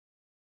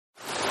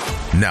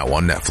Now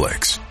on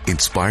Netflix,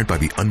 inspired by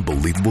the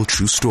unbelievable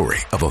true story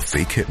of a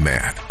fake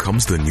hitman,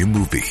 comes the new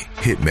movie,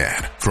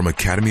 Hitman, from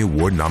Academy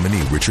Award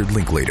nominee Richard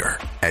Linklater.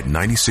 At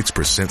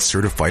 96%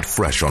 certified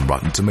fresh on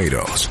Rotten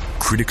Tomatoes,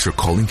 critics are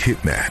calling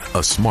Hitman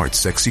a smart,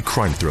 sexy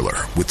crime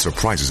thriller with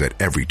surprises at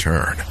every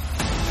turn.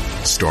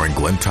 Starring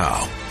Glenn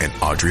Powell and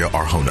Adria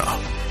Arjona,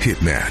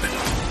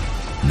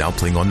 Hitman. Now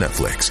playing on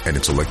Netflix and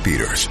in select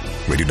theaters.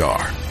 Rated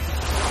R.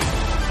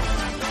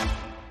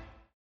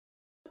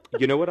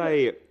 You know what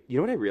I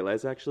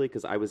realized actually,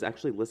 because I was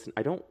actually listening.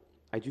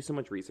 I do so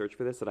much research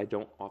for this that I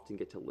don't often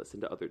get to listen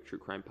to other true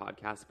crime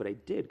podcasts, but I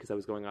did because I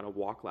was going on a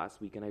walk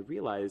last week and I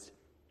realized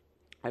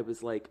I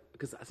was like,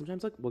 because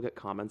sometimes like we'll get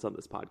comments on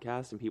this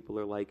podcast and people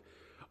are like,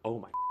 "Oh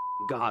my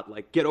God,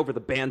 like get over the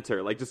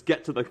banter, like just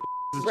get to the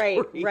story."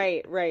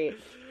 Right.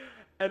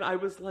 And I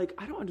was like,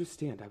 I don't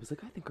understand. I was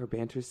like, I think our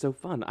banter is so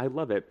fun. I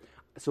love it.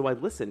 So I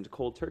listened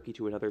cold turkey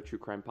to another true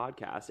crime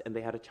podcast and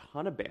they had a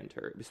ton of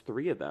banter. It was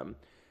 3 of them.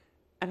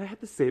 And I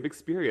had the same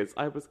experience.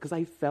 Because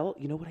I felt,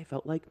 you know what I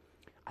felt like?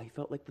 I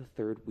felt like the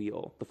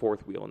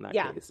fourth wheel in that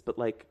case. But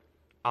like,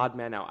 odd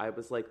man out. I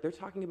was like, they're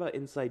talking about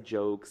inside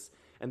jokes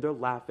and they're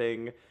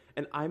laughing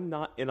and I'm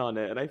not in on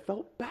it. And I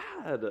felt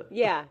bad.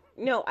 Yeah.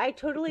 No, I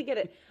totally get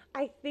it.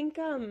 I think,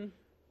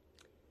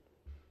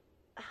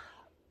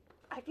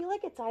 I feel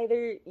like it's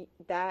either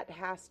that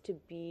has to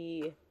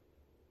be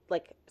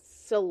like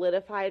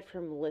solidified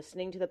from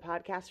listening to the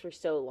podcast for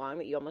so long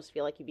that you almost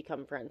feel like you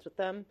become friends with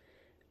them.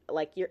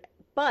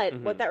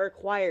 What that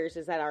requires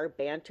is that our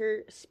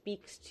banter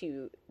speaks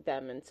to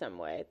them in some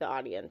way, the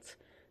audience.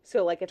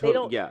 So like if they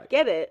don't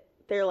get it,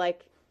 they're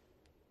like,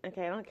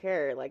 okay, I don't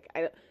care. Like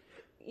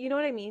you know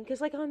what I mean? Because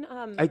like on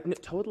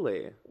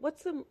totally.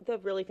 What's the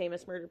really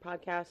famous murder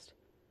podcast?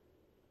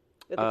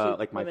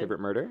 Like My Favorite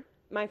Murder.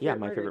 My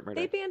Favorite Murder.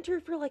 They banter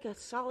for like a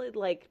solid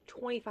like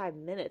 25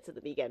 minutes at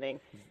the beginning.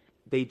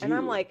 They do. And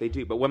I'm like, they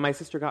do. But when my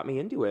sister got me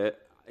into it,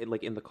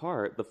 like in the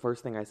car, the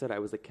first thing I said, I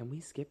was like, can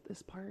we skip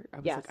this part? I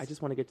was like, I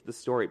just want to get to the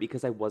story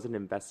because I wasn't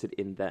invested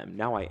in them.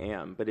 Now I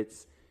am, but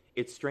it's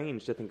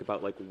strange to think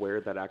about like where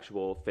that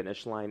actual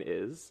finish line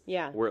is.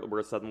 Yeah.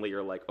 Where suddenly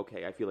you're like,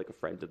 okay, I feel like a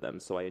friend to them,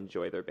 so I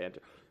enjoy their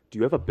banter. Do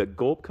you have a big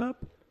gulp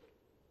cup?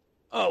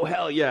 Oh,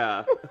 hell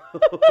yeah.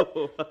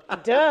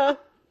 Duh.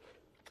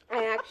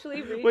 I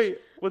actually reached... Wait,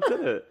 what's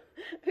in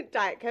it?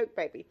 Diet Coke,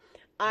 baby.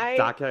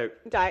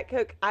 Diet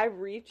Coke. I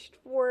reached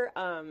for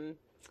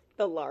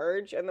the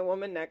large, and the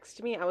woman next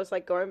to me, I was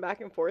like going back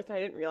and forth, and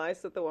I didn't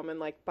realize that the woman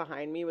like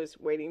behind me was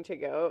waiting to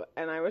go,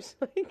 and I was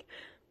like,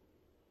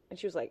 and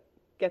she was like,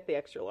 get the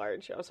extra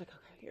large. I was like,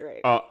 okay, you're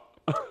right.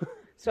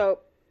 So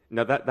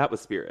no, that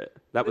was Spirit.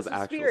 That was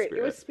actual Spirit.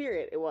 It was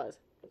Spirit. It was.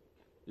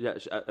 Yeah.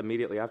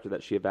 Immediately after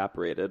that, she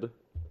evaporated,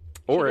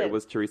 or it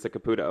was Teresa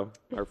Caputo,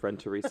 our friend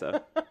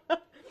Teresa.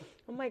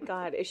 Oh my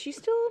God, is she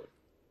still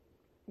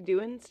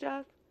doing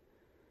stuff?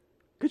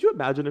 Could you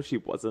imagine if she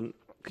wasn't?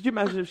 Could you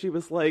imagine if she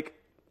was like,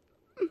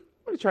 I'm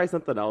going to try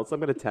something else. I'm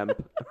going to temp.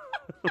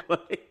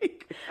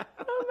 Like,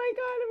 oh my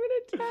God, I'm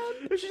going to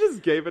temp. If she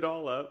just gave it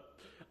all up.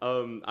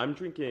 I'm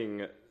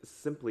drinking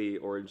simply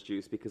orange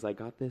juice because I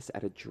got this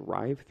at a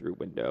drive-through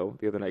window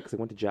the other night because I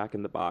went to Jack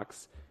in the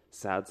Box.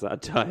 Sad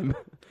time.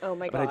 Oh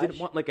my gosh. But I didn't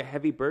want like a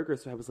heavy burger,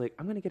 so I was like,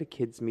 I'm going to get a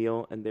kid's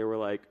meal. And they were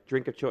like,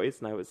 drink of choice.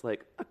 And I was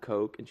like, a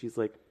Coke. And she's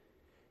like,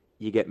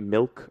 you get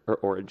milk or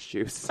orange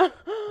juice.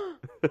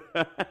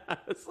 I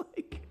was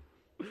like,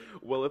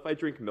 well, if I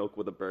drink milk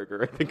with a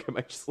burger, I think I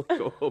might just like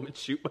go home and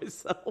shoot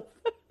myself.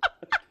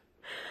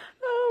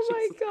 Oh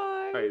my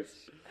gosh.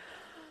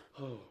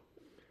 Oh.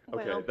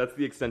 Okay, Well, that's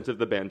the extent of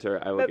the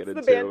banter I will get into.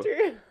 That's the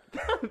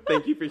banter.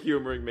 Thank you for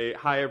humoring me.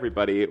 Hi,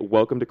 everybody.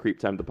 Welcome to Creep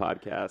Time, the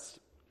podcast,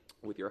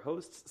 with your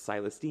hosts,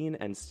 Silas Dean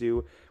and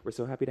Stu. We're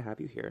so happy to have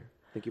you here.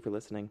 Thank you for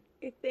listening.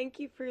 Thank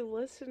you for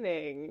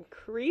listening.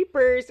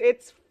 Creepers,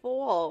 it's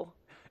fall.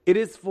 It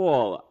is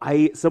fall.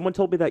 Someone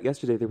told me that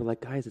yesterday. They were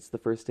like, guys, it's the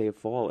first day of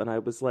fall. And I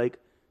was like,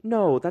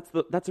 no,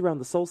 that's around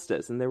the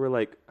solstice. And they were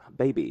like,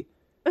 baby,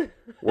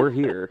 we're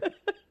here.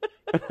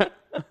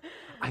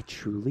 I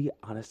truly,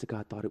 honest to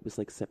God, thought it was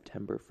like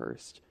September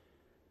 1st.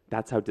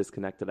 That's how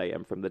disconnected I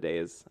am from the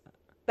days.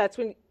 That's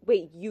when,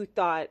 you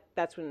thought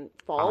that's when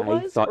fall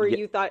was? Or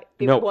you thought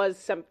it was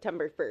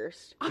September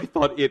 1st? I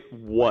thought it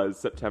was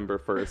September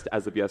 1st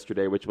as of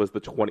yesterday, which was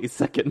the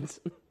 22nd.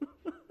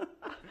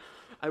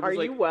 Are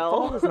you well?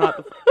 Fall is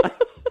not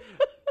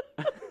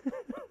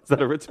Is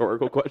that a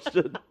rhetorical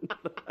question?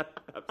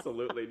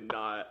 Absolutely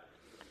not.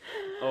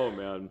 Oh,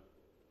 man.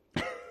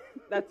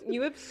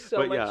 You have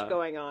so much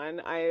going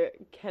on. I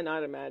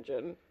cannot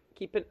imagine.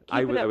 Keeping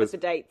up with the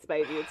dates,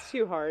 baby. It's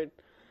too hard.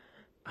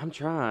 I'm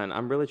trying.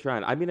 I'm really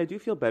trying. I mean, I do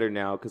feel better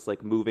now because,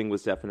 like, moving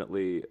was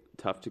definitely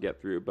tough to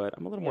get through, but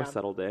I'm a little more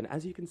settled in.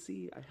 As you can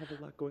see, I have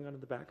a lot going on in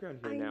the background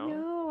here now. I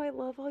know. I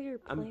love all your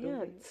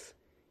plants.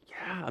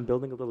 I'm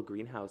building a little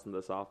greenhouse in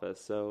this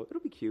office, so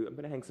it'll be cute. I'm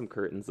going to hang some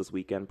curtains this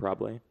weekend,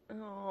 probably.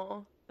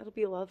 Oh, that'll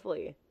be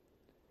lovely.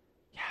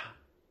 Yeah,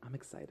 I'm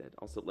excited.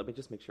 Also, let me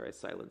just make sure I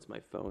silence my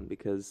phone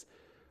because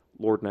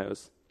Lord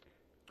knows.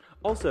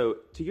 Also,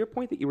 to your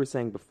point that you were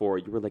saying before,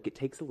 you were like, it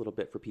takes a little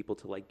bit for people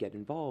to like get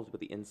involved with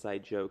the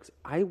inside jokes.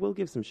 I will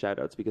give some shout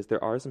outs because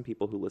there are some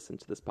people who listen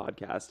to this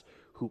podcast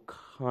who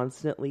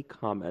constantly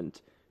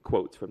comment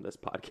quotes from this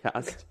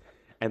podcast.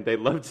 And they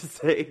love to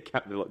say,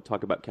 they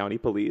talk about county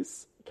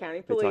police. County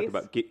They police. talk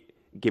about,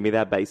 give me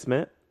that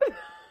basement.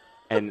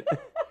 and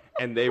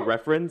they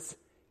reference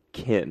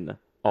kin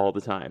all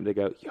the time. They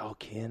go, yo,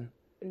 kin.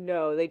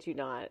 No, they do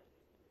not.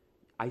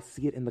 I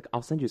see it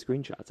I'll send you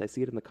screenshots. I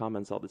see it in the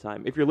comments all the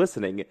time. If you're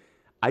listening,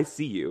 I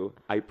see you.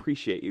 I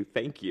appreciate you.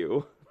 Thank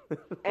you.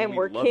 And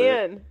we're love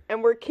kin. it.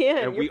 And we're kin.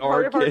 And You're we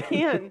part are of our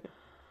kin.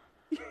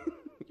 kin.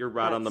 You're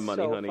right on the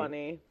money, so honey.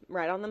 Funny.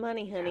 Right on the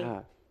money, honey.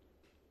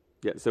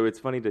 Yeah, so it's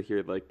funny to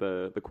hear like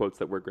the quotes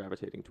that we're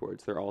gravitating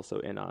towards. They're also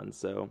in on.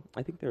 So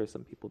I think there are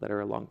some people that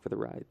are along for the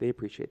ride. They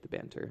appreciate the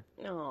banter.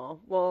 Oh,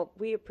 well,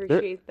 we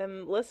appreciate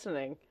them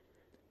listening.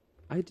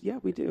 Yeah,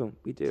 we do.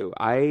 We do.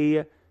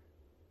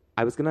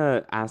 I was going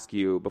to ask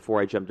you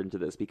before I jumped into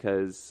this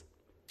because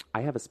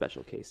I have a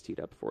special case teed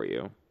up for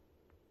you.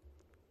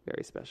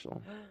 Very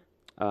special.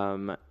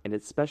 And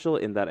it's special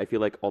in that I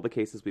feel like all the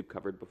cases we've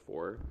covered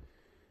before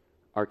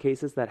are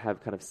cases that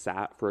have kind of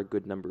sat for a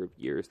good number of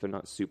years. They're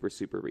not super,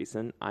 super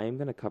recent. I am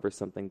going to cover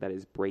something that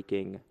is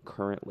breaking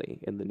currently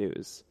in the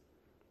news.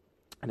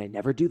 And I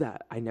never do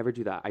that. I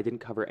didn't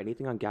cover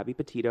anything on Gabby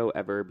Petito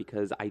ever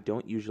because I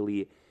don't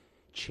usually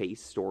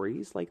chase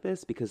stories like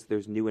this because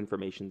there's new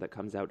information that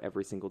comes out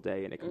every single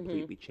day and it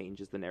completely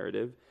changes the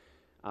narrative.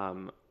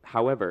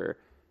 However,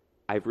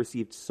 I've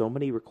received so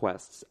many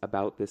requests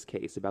about this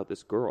case, about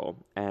this girl,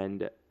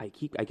 and I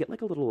get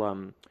like a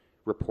little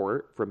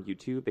report from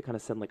YouTube. They kind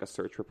of send like a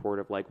search report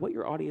of like what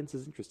your audience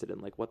is interested in,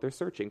 like what they're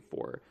searching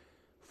for.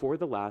 For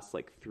the last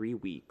like 3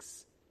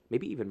 weeks,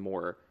 maybe even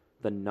more,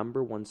 the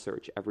number one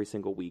search every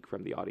single week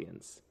from the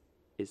audience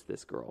is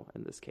this girl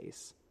in this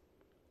case.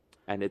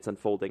 And it's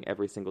unfolding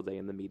every single day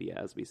in the media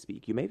as we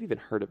speak. You may have even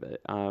heard of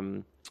it.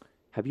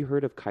 Have you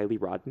heard of Kiely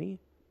Rodni?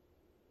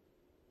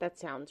 That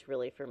sounds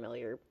really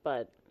familiar,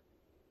 but...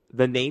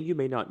 The name you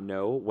may not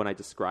know. When I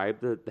describe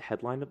the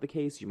headline of the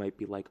case, you might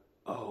be like,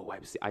 oh,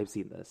 I've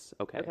seen this.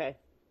 Okay.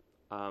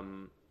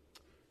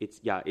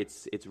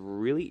 It's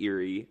really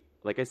eerie.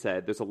 Like I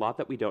said, there's a lot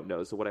that we don't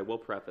know. So what I will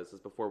preface is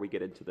before we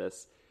get into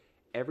this,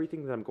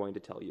 everything that I'm going to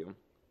tell you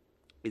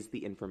is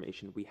the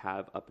information we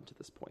have up until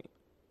this point.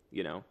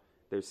 You know,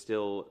 there's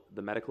still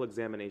the medical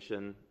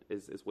examination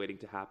is waiting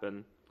to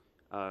happen.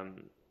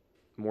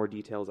 More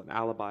details on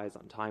alibis,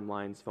 on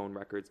timelines, phone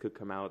records could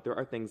come out. There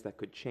are things that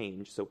could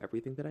change. So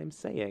everything that I'm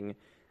saying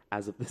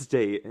as of this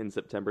date in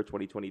September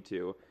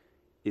 2022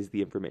 is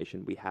the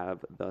information we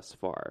have thus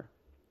far.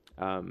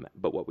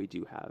 But what we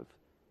do have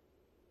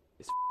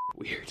is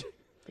weird.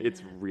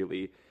 It's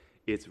really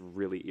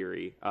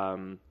eerie.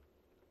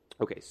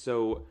 Okay,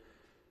 so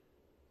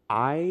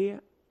I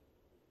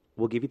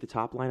will give you the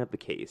top line of the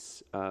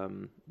case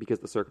because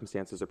the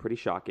circumstances are pretty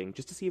shocking,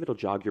 just to see if it'll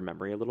jog your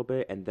memory a little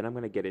bit. And then I'm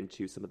going to get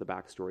into some of the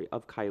backstory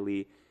of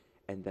Kiely,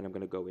 and then I'm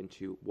going to go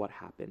into what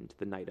happened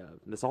the night of.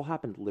 And this all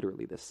happened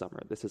literally this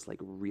summer. This is like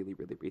really,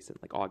 really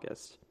recent, like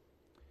August.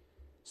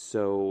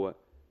 So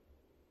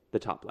the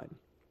top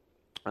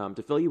line.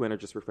 To fill you in or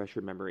just refresh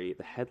your memory,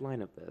 the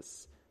headline of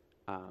this,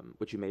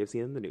 which you may have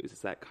seen in the news,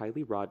 is that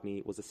Kiely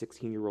Rodni was a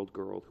 16-year-old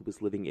girl who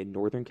was living in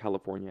Northern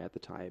California at the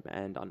time.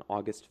 And on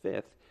August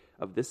 5th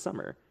of this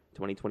summer,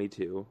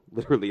 2022,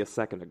 literally a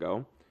second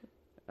ago,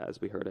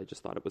 as we heard, I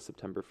just thought it was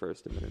September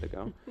 1st a minute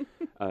ago,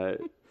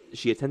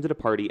 she attended a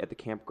party at the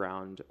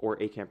campground,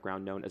 or a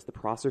campground known as the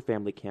Prosser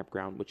Family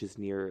Campground, which is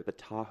near the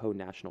Tahoe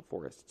National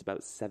Forest. It's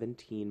about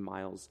 17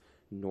 miles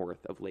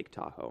north of Lake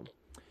Tahoe.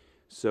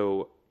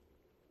 So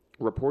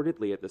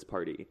reportedly at this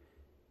party,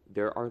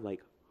 there are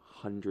like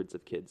hundreds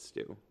of kids,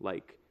 Stu.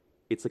 Like,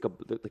 it's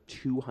like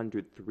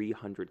 200,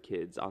 300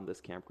 kids on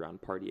this campground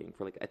partying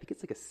for like, I think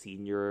it's like a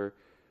senior,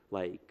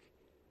 like,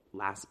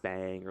 last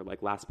bang or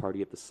like last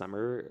party of the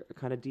summer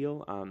kind of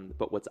deal.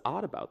 But what's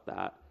odd about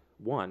that,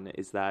 one,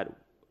 is that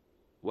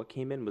what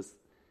came in was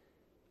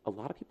a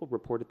lot of people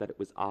reported that it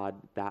was odd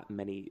that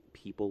many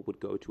people would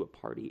go to a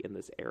party in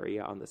this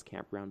area on this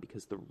campground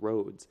because the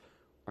roads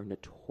are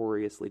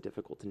notoriously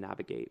difficult to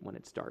navigate when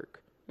it's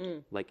dark,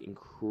 like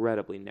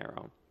incredibly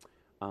narrow.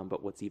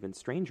 But what's even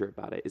stranger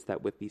about it is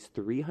that with these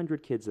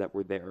 300 kids that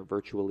were there,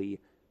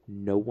 virtually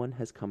no one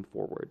has come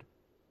forward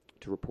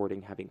to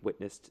reporting having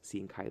witnessed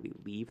seeing Kiely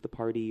leave the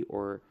party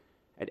or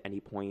at any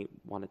point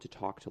wanted to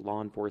talk to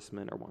law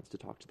enforcement or wants to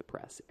talk to the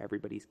press.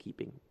 Everybody's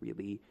keeping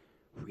really,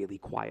 really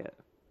quiet.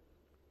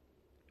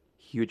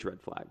 Huge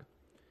red flag.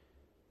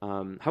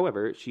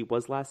 However, she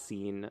was last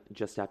seen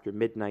just after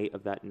midnight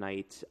of that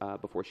night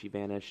before she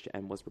vanished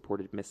and was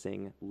reported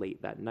missing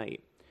late that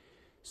night.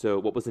 So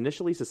what was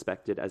initially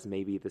suspected as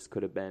maybe this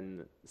could have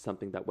been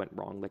something that went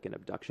wrong, like an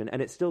abduction,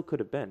 and it still could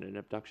have been an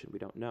abduction, we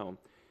don't know.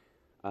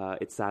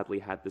 It sadly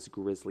had this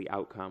grisly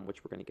outcome,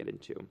 which we're going to get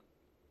into.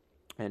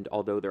 And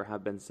although there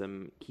have been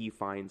some key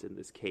finds in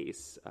this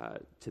case,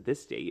 to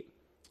this date,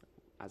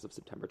 as of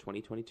September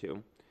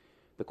 2022,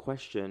 The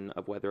question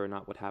of whether or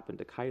not what happened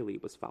to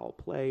Kiely was foul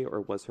play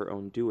or was her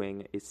own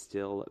doing is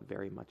still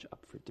very much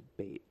up for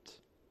debate.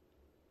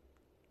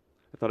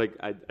 I thought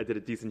I did a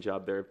decent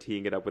job there of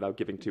teeing it up without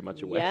giving too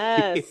much away.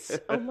 Yes.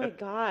 Oh my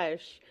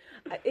gosh.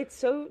 It's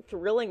so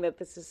thrilling that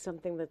this is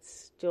something that's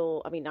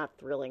still, I mean, not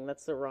thrilling,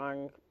 that's the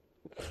wrong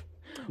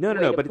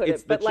No, but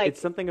like,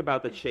 it's something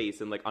about the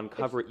chase and like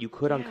uncover it. You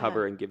could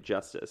uncover and give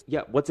justice.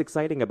 Yeah, what's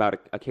exciting about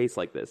a case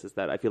like this is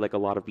that I feel like a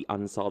lot of the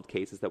unsolved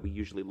cases that we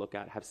usually look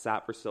at have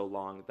sat for so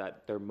long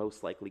that they're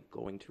most likely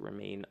going to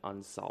remain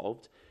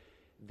unsolved.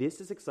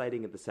 This is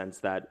exciting in the sense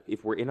that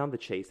if we're in on the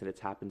chase and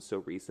it's happened so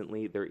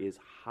recently, there is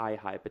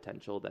high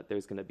potential that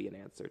there's going to be an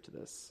answer to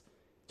this,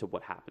 to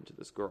what happened to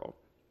this girl.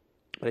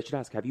 But I should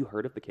ask, have you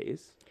heard of the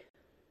case?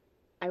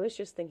 I was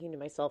just thinking to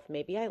myself,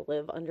 maybe I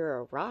live under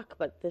a rock,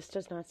 but this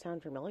does not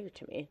sound familiar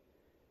to me.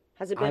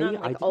 Has it been on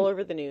like all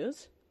over the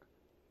news?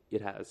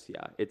 It has,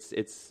 yeah.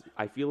 It's.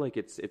 I feel like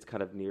it's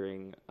kind of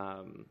nearing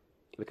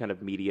the kind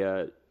of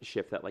media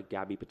shift that like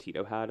Gabby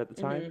Petito had at the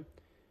time,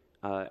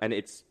 and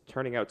it's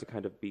turning out to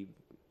kind of be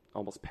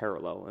almost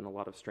parallel in a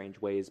lot of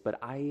strange ways. But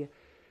I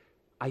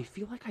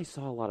feel like I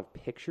saw a lot of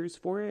pictures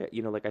for it.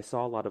 You know, like I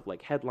saw a lot of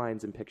like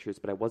headlines and pictures,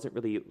 but I wasn't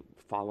really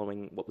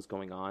following what was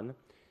going on.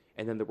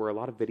 And then there were a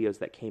lot of videos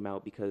that came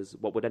out because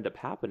what would end up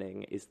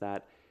happening is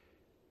that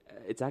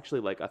it's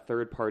actually like a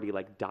third-party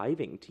like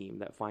diving team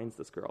that finds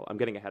this girl. I'm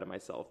getting ahead of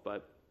myself,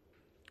 but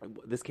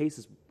this case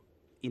is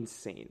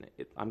insane.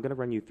 I'm going to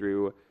run you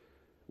through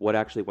what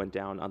actually went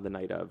down on the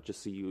night of,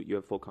 just so you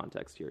have full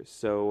context here.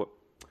 So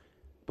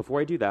before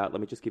I do that,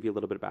 let me just give you a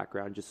little bit of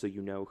background just so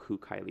you know who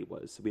Kiely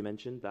was. So we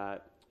mentioned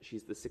that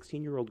she's the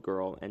 16-year-old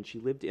girl, and she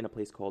lived in a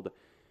place called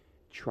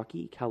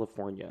Truckee,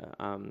 California,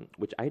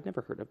 which I had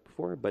never heard of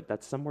before, but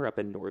that's somewhere up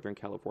in Northern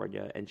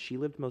California. And she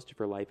lived most of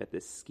her life at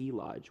this ski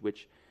lodge,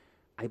 which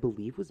I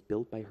believe was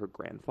built by her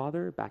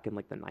grandfather back in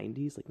like the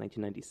 90s, like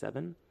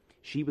 1997.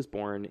 She was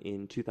born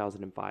in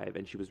 2005,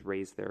 and she was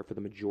raised there for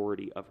the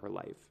majority of her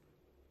life.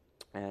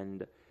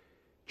 And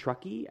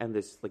Truckee and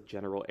this like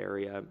general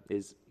area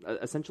is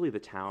essentially the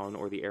town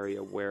or the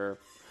area where,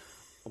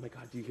 oh my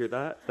God, do you hear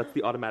that? That's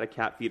the automatic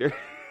cat feeder.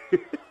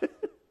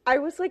 I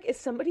was like, is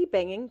somebody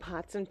banging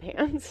pots and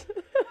pans?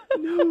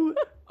 No.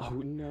 Oh,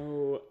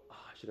 no. Oh,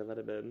 I should have let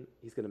him in.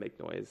 He's going to make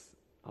noise.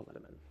 I'll let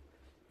him in.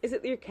 Is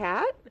it your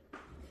cat?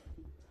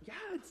 Yeah,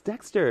 it's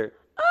Dexter.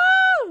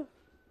 Oh!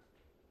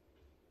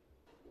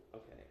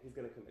 Okay, he's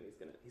going to come in.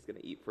 He's gonna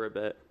eat for a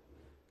bit.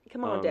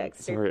 Come on,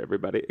 Dexter. Sorry,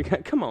 everybody.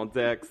 Come on,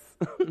 Dex.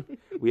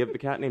 We have the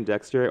cat named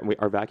Dexter, and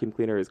our vacuum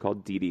cleaner is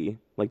called Dee Dee,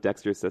 like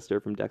Dexter's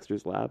sister from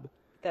Dexter's Lab.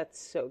 That's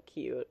so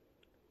cute.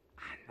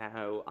 I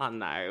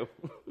know.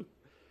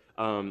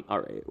 All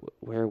right,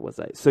 where was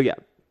I? So yeah,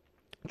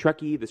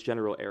 Truckee, this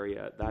general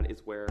area, that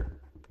is where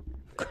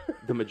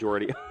the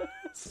majority.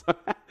 So,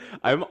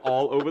 I'm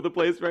all over the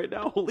place right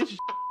now. Holy shit.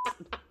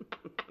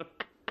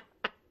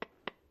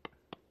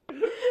 This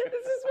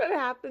is what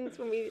happens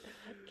when we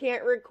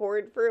can't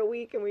record for a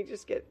week and we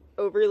just get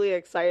overly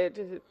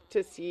excited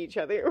to see each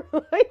other.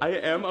 I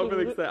am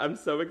overly excited. I'm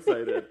so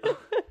excited.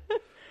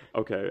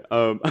 Okay.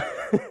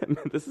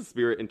 This is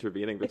Spirit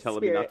intervening. They're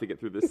telling me not to get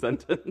through this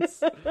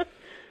sentence.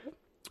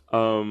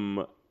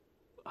 What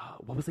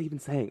was I even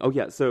saying? Oh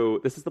yeah, so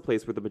this is the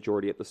place where the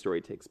majority of the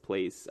story takes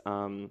place.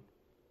 And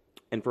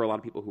for a lot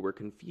of people who were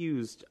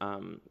confused,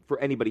 for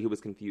anybody who was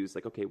confused,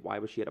 like, okay, why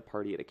was she at a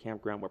party at a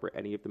campground? Why were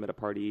any of them at a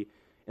party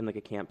in like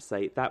a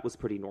campsite? That was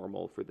pretty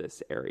normal for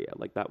this area.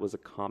 Like that was a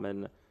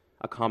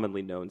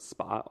commonly known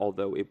spot,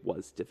 although it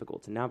was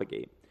difficult to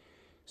navigate.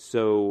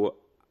 So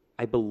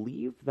I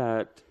believe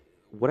that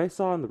what I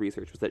saw in the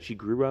research was that she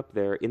grew up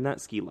there in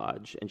that ski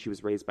lodge, and she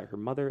was raised by her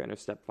mother and her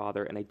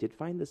stepfather. And I did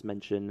find this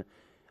mention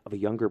of a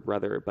younger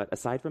brother, but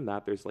aside from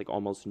that, there's like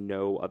almost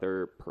no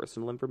other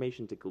personal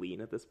information to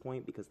glean at this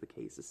point because the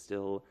case is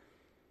still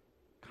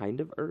kind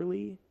of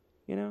early,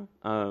 you know?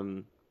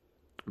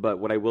 But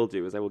what I will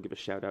do is I will give a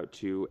shout out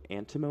to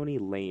Antimony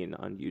Lane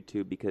on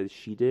YouTube because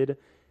she did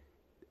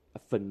a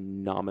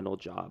phenomenal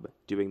job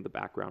doing the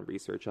background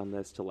research on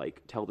this to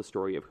like tell the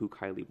story of who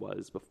Kiely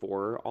was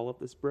before all of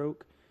this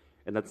broke.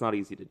 And that's not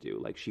easy to do.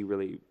 Like she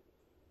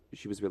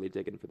was really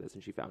digging for this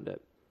and she found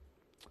it.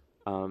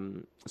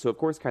 So of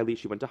course, Kiely,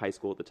 she went to high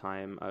school at the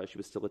time. She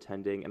was still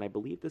attending. And I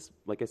believe this,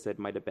 like I said,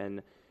 might have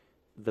been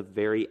the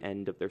very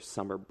end of their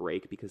summer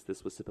break because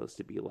this was supposed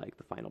to be like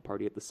the final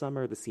party of the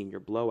summer, the senior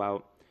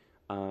blowout.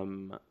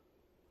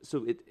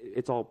 So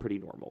it's all pretty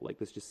normal. Like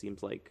this just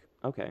seems like,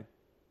 okay,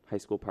 high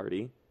school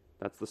party.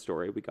 That's the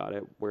story. We got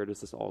it. Where does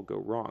this all go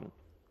wrong?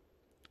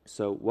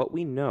 So what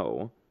we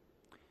know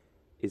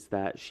is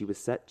that she was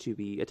set to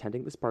be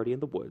attending this party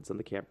in the woods on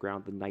the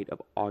campground the night of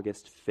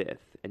August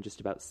 5th, and just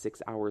about 6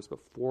 hours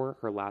before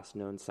her last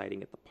known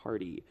sighting at the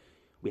party,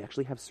 we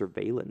actually have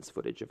surveillance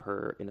footage of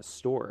her in a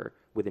store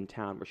within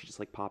town where she just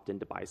like popped in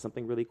to buy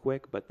something really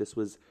quick. But this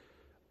was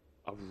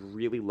a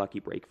really lucky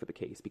break for the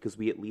case because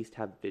we at least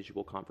have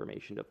visual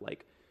confirmation of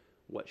like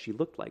what she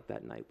looked like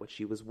that night, what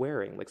she was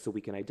wearing, like so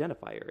we can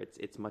identify her.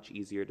 It's much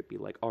easier to be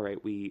like, all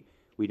right, we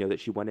We know that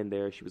she went in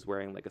there. She was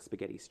wearing like a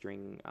spaghetti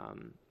string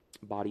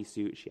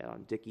bodysuit. She had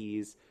on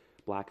Dickies,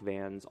 black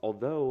Vans.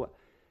 Although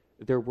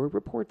there were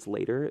reports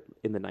later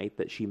in the night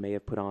that she may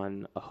have put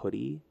on a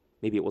hoodie.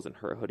 Maybe it wasn't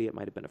her hoodie. It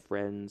might have been a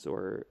friend's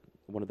or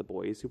one of the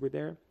boys who were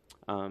there.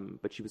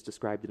 But she was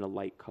described in a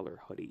light color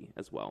hoodie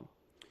as well.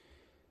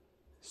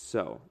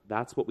 So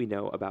that's what we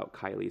know about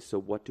Kiely. So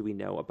what do we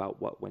know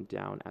about what went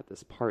down at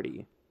this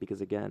party? Because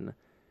again,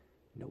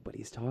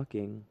 nobody's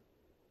talking.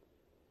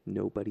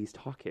 Nobody's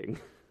talking.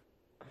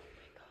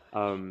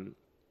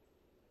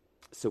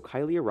 So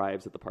Kiely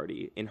arrives at the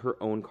party in her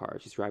own car.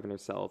 She's driving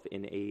herself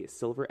in a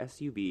silver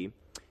SUV,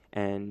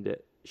 and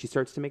she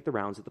starts to make the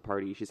rounds at the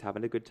party. She's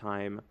having a good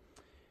time.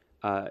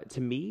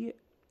 To me,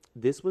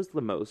 this was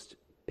the most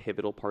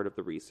pivotal part of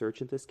the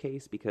research in this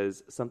case,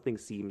 because something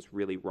seems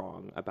really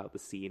wrong about the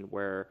scene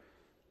where,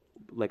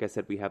 like I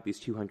said, we have these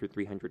 200,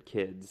 300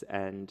 kids,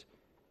 and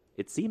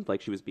it seemed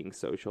like she was being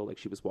social, like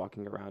she was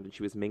walking around and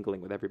she was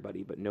mingling with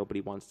everybody, but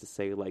nobody wants to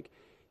say, like,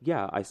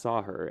 yeah, I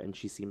saw her and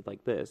she seemed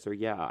like this, or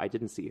yeah, I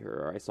didn't see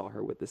her, or I saw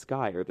her with this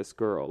guy or this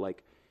girl.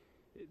 Like,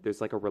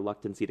 there's like a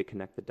reluctancy to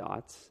connect the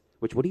dots,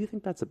 which, what do you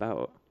think that's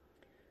about?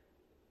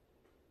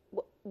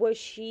 Was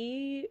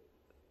she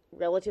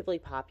relatively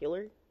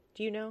popular?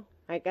 Do you know?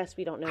 I guess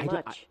we don't know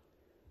much.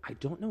 I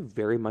don't know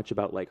very much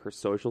about like her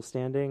social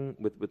standing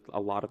with a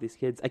lot of these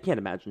kids. I can't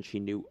imagine she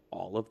knew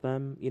all of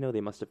them. You know,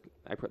 they must have.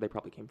 They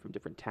probably came from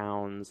different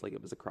towns. Like,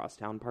 it was a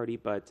cross-town party.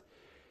 But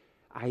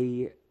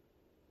I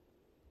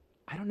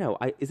don't know.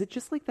 Is it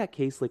just like that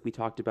case like we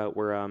talked about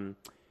where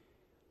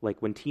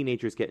like when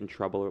teenagers get in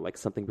trouble or like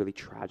something really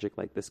tragic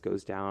like this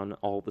goes down,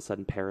 all of a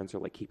sudden parents are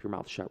like, keep your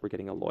mouth shut, we're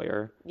getting a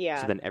lawyer.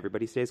 Yeah. So then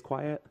everybody stays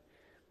quiet.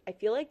 I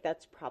feel like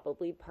that's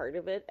probably part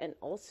of it, and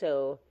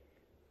also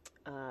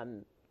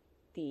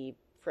the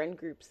friend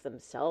groups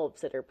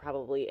themselves that are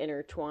probably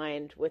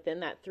intertwined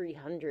within that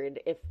 300.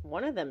 If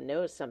one of them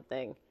knows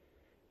something,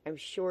 I'm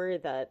sure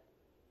that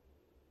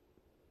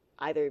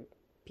either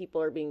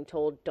people are being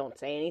told, don't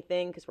say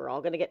anything because we're all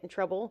going to get in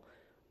trouble,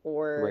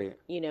 or, right.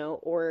 You know,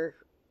 or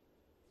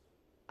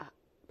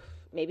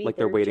maybe like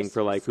they're waiting just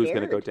for like scared. who's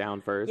going to go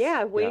down first.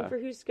 Yeah, waiting for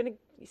who's going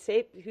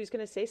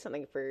to say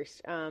something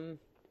first.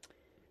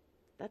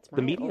 That's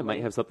the media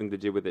might have something to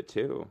do with it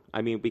too.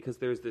 I mean, because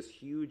there's this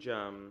huge,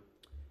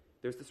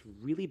 there's this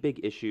really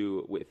big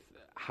issue with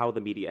how the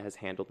media has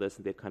handled this,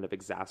 and they've kind of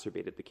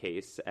exacerbated the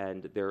case.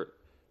 And they're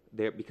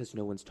because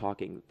no one's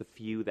talking. The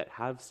few that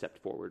have stepped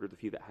forward, or the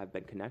few that have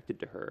been connected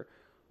to her,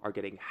 are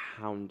getting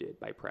hounded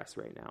by press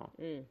right now.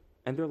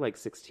 And they're like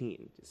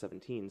 16,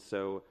 17.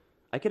 So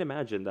I can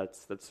imagine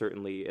that's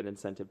certainly an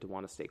incentive to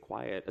want to stay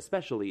quiet,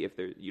 especially if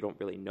you don't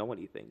really know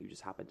anything. You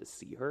just happen to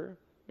see her.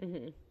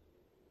 Mm-hmm.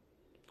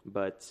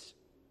 But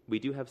we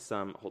do have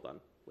some... Hold on.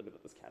 Let me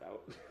let this cat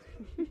out.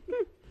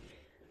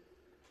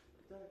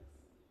 Dex,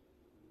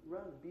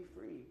 run. Be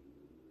free.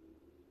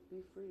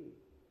 Be free.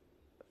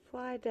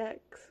 Fly,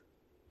 Dex.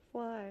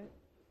 Fly.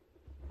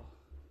 Oh,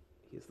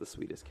 he is the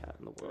sweetest cat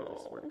in the world,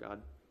 I swear to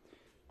God.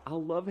 I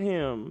love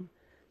him.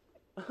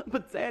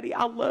 But Daddy,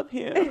 I love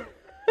him.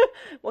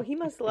 Well, he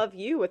must love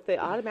you with the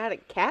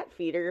automatic cat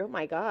feeder. Oh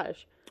my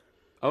gosh.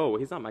 Oh,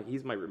 he's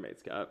my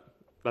roommate's cat.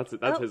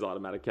 That's his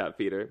automatic cat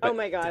feeder. But oh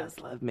my God. He does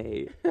love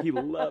me. He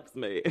loves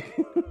me.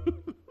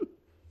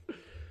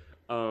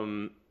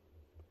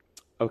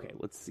 Okay,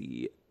 let's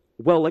see.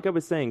 Well, like I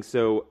was saying,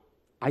 so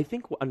I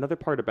think another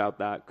part about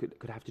that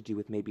could have to do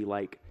with maybe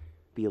like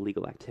the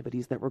illegal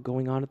activities that were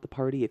going on at the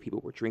party. If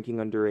people were drinking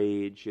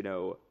underage, you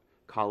know,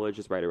 college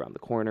is right around the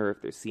corner.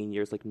 If they're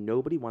seniors, like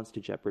nobody wants to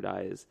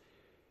jeopardize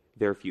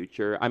their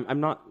future.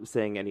 I'm not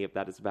saying any of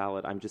that is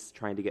valid. I'm just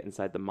trying to get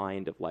inside the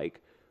mind of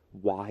like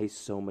why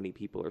so many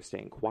people are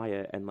staying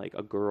quiet, and like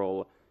a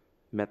girl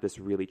met this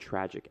really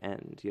tragic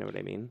end. You know what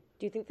I mean?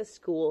 Do you think the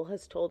school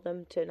has told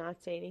them to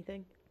not say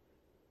anything?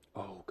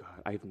 Oh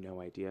God, I have no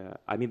idea.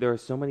 I mean, there are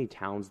so many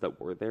towns that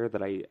were there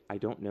that I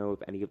don't know if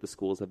any of the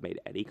schools have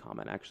made any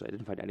comment. Actually, I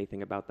didn't find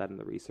anything about that in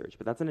the research,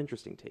 but that's an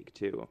interesting take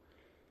too.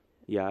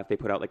 Yeah, if they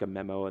put out like a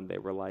memo and they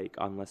were like,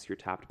 unless you're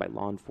tapped by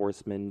law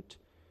enforcement,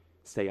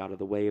 stay out of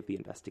the way of the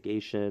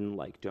investigation.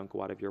 Like, don't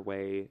go out of your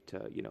way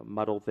to, you know,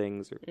 muddle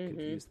things or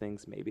confuse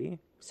things, maybe.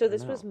 So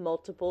this was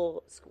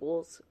multiple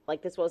schools?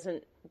 Like, this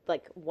wasn't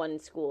like one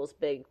school's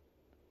big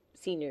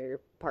senior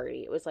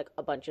party. It was like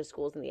a bunch of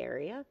schools in the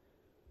area?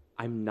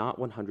 I'm not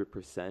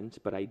 100%,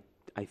 but I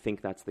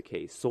think that's the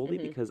case. Solely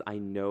because I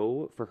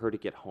know for her to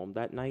get home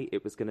that night,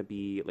 it was going to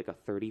be like a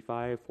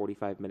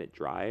 45-minute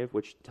drive,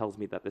 which tells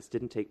me that this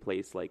didn't take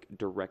place like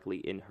directly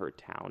in her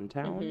town.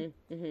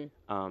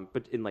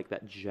 But in like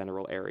that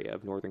general area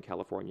of Northern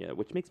California,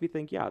 which makes me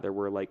think, yeah, there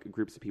were like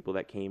groups of people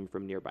that came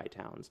from nearby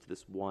towns to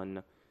this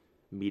one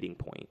meeting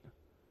point.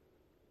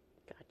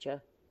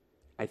 Gotcha.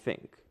 I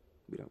think.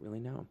 We don't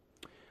really know.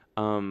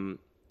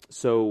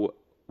 So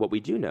what we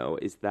do know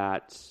is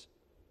that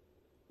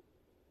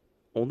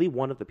only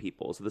one of the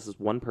people, so this is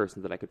one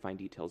person that I could find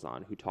details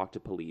on, who talked to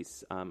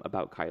police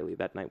about Kiely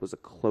that night, was a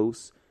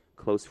close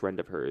friend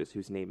of hers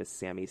whose name is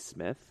Sammy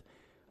Smith.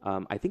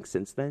 I think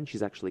since then,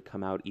 she's actually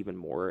come out even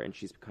more, and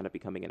she's kind of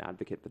becoming an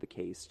advocate for the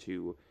case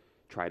to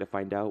try to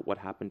find out what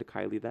happened to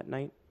Kiely that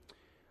night.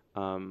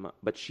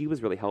 But she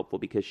was really helpful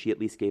because she at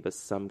least gave us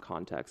some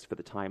context for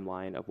the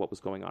timeline of what was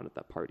going on at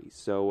that party.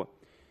 So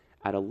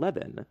at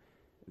 11,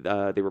 they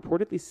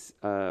reportedly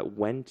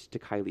went to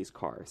Kylie's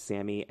car,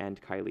 Sammy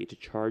and Kiely, to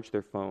charge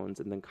their phones,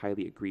 and then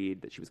Kiely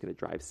agreed that she was going to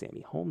drive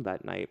Sammy home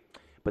that night,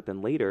 but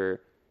then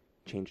later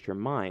changed her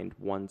mind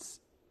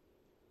once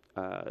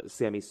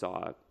Sammy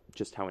saw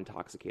just how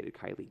intoxicated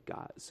Kiely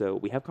got. So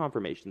we have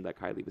confirmation that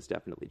Kiely was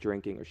definitely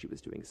drinking or she was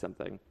doing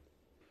something.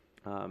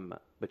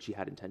 But she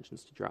had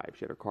intentions to drive.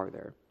 She had her car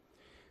there.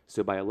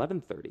 So by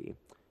 11:30,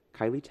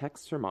 Kiely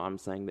texts her mom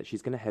saying that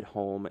she's going to head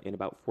home in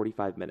about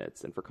 45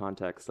 minutes. And for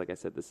context, like I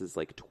said, this is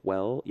like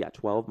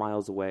 12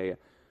 miles away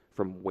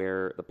from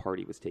where the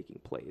party was taking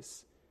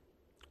place.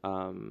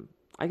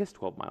 I guess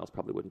 12 miles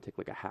probably wouldn't take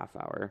like a half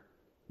hour.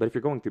 But if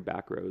you're going through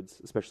back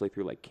roads, especially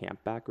through like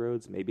camp back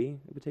roads, maybe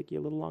it would take you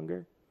a little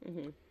longer.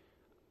 Mm-hmm.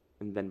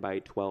 And then by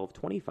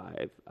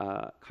 12:25,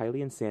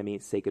 Kiely and Sammy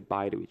say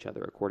goodbye to each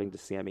other, according to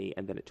Sammy.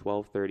 And then at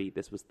 12:30,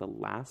 this was the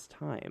last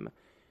time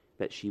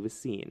that she was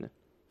seen.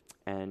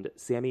 And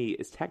Sammy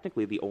is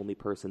technically the only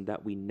person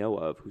that we know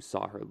of who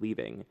saw her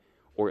leaving,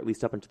 or at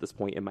least up until this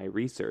point in my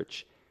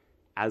research.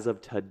 As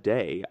of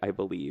today, I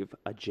believe,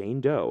 a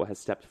Jane Doe has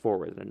stepped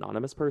forward, an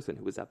anonymous person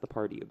who was at the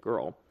party, a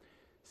girl,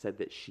 said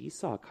that she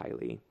saw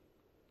Kiely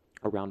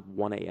around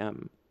 1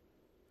 a.m.,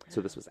 so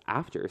this was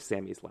after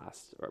Sammy's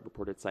last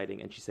reported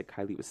sighting, and she said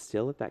Kiely was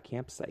still at that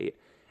campsite.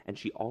 And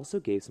she also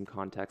gave some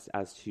context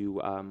as to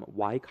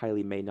why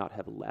Kiely may not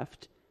have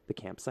left the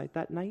campsite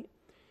that night,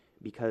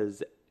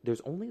 because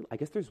there's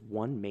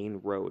one main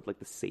road, like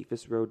the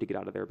safest road to get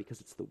out of there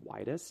because it's the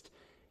widest.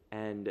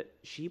 And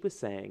she was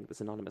saying,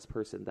 this anonymous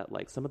person, that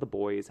like some of the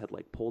boys had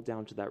like pulled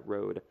down to that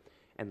road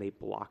and they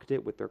blocked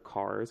it with their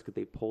cars because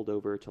they pulled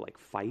over to like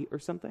fight or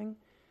something.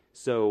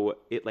 So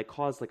it like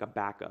caused like a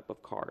backup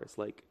of cars,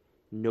 like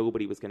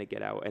nobody was going to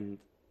get out, and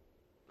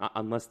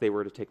unless they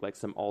were to take like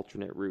some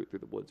alternate route through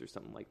the woods or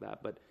something like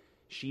that. But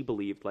she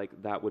believed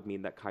like that would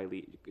mean that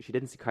she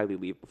didn't see Kiely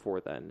leave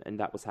before then, and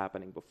that was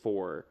happening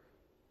before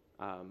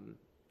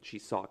she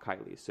saw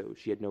Kiely. So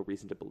she had no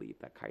reason to believe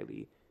that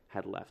Kiely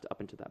had left up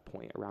until that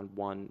point, around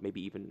 1,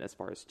 maybe even as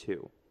far as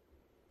 2.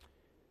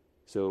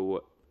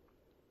 So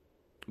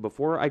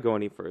before I go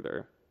any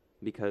further,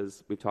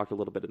 because we've talked a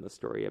little bit in the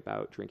story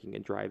about drinking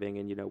and driving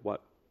and, you know,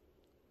 what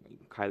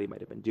Kiely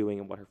might have been doing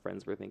and what her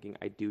friends were thinking,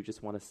 I do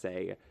just want to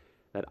say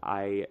that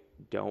I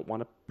don't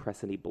want to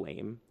press any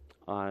blame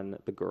on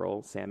the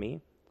girl,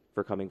 Sammy,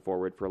 for coming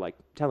forward, for like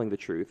telling the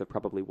truth of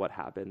probably what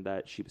happened,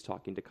 that she was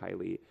talking to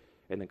Kiely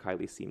and then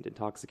Kiely seemed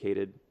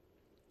intoxicated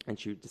and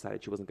she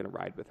decided she wasn't going to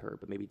ride with her,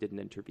 but maybe didn't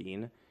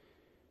intervene.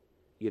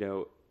 You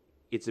know,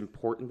 it's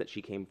important that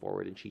she came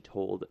forward and she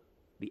told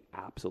the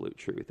absolute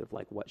truth of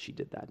like what she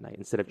did that night,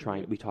 instead of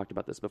trying, we talked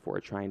about this before,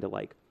 trying to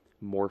like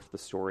morph the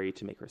story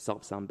to make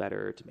herself sound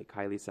better, to make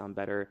Kiely sound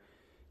better,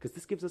 because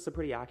this gives us a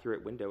pretty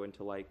accurate window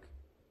into like,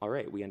 all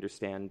right, we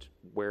understand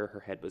where her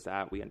head was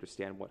at, we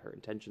understand what her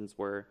intentions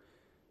were,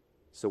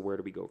 so where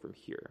do we go from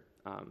here?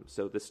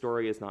 So the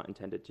story is not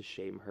intended to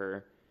shame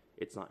her,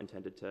 it's not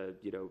intended to,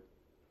 you know,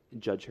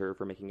 judge her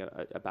for making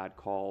a bad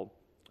call.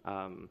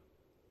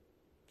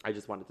 I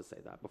just wanted to say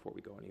that before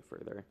we go any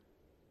further,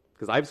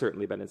 because I've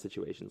certainly been in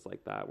situations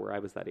like that where I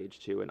was that age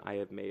too, and I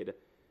have made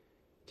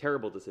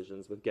terrible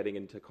decisions with getting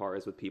into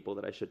cars with people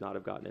that I should not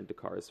have gotten into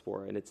cars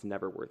for, and it's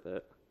never worth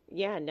it.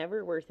 Yeah,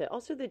 never worth it.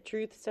 Also, the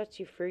truth sets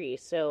you free.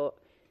 So,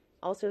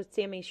 also,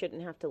 Sammy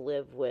shouldn't have to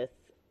live with,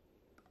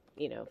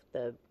 you know,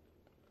 the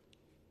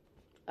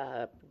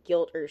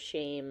guilt or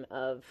shame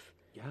of,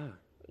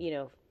 you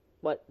know,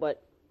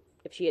 what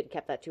if she had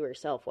kept that to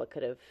herself, what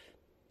could have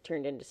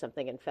turned into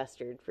something and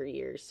festered for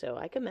years. So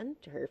I commend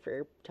her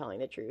for telling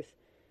the truth.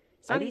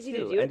 It's not easy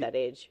to do at that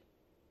age.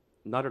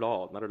 Not at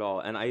all. Not at all.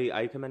 And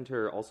I commend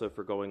her also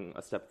for going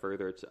a step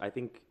further. I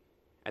think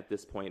at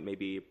this point,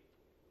 maybe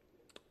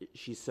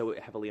she's so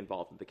heavily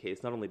involved in the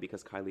case, not only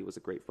because Kiely was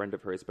a great friend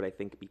of hers, but I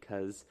think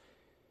because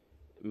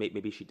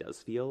maybe she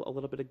does feel a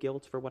little bit of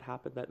guilt for what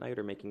happened that night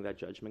or making that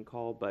judgment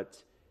call,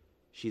 but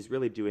she's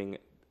really doing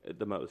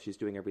the most. She's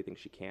doing everything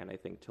she can, I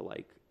think, to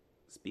like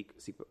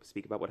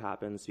speak about what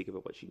happened, speak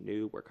about what she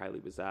knew, where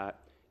Kiely was at,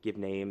 give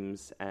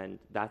names, and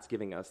that's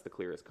giving us the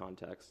clearest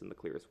context and the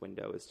clearest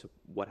window as to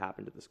what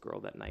happened to this girl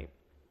that night.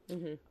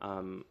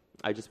 Mm-hmm.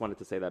 I just wanted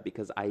to say that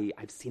because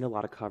I've seen a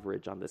lot of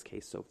coverage on this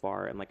case so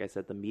far, and like I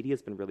said, the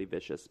media's been really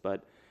vicious,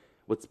 but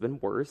what's been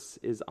worse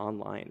is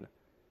online.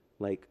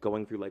 Like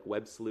going through like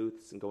web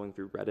sleuths and going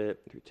through Reddit,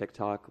 through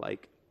TikTok,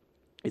 like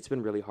it's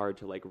been really hard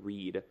to like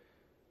read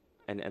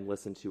and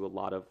listen to a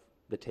lot of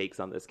the takes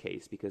on this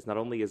case, because not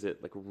only is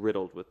it like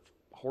riddled with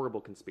horrible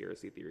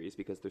conspiracy theories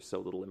because there's so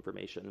little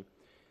information,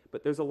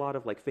 but there's a lot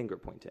of like finger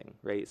pointing,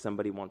 right?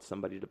 Somebody wants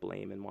somebody to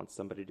blame and wants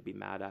somebody to be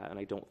mad at, and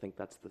I don't think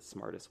that's the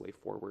smartest way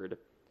forward,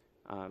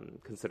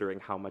 considering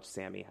how much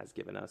Sammy has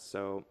given us.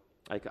 So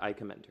I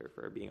commend her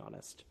for being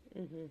honest.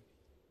 Mm-hmm.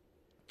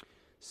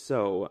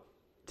 So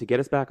to get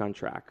us back on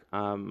track,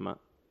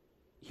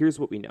 here's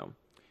what we know.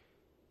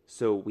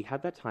 So we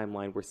had that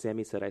timeline where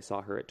Sammy said, I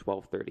saw her at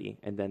 12:30,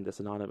 and then this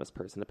anonymous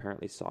person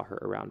apparently saw her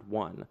around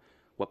 1.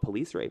 What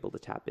police are able to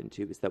tap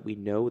into is that we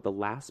know the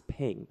last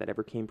ping that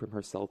ever came from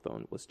her cell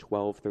phone was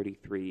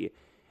 12:33,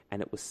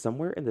 and it was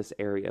somewhere in this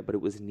area, but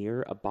it was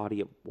near a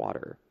body of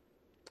water.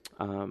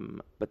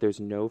 But there's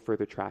no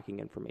further tracking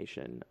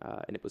information,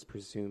 and it was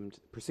presumed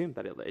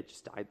that it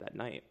just died that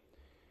night.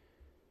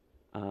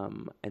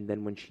 And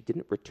then when she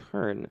didn't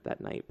return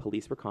that night,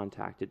 police were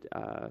contacted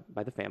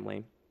by the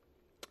family.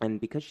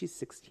 And because she's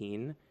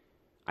 16,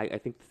 I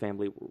think the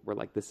family were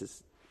like,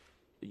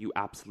 you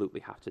absolutely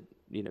have to,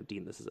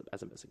 deem this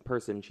as a missing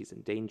person. She's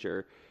in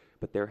danger.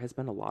 But there has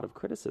been a lot of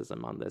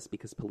criticism on this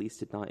because police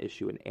did not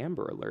issue an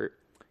Amber Alert.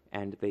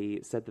 And they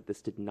said that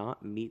this did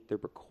not meet the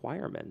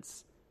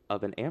requirements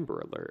of an Amber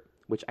Alert,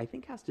 which I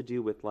think has to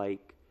do with,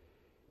 like,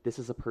 this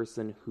is a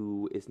person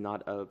who is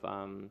not of,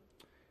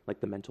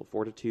 the mental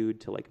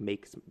fortitude to, like,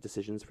 make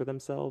decisions for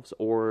themselves,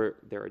 or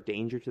they're a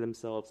danger to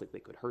themselves, like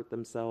they could hurt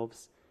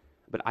themselves.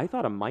 But I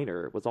thought a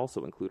minor was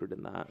also included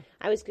in that.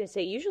 I was going to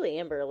say, usually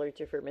Amber Alerts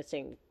are for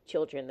missing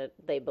children that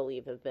they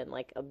believe have been,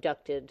 like,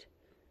 abducted.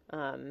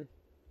 But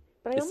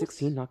is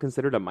 16 not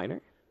considered a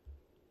minor?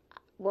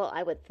 Well,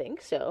 I would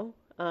think so.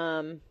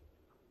 I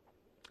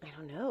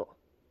don't know.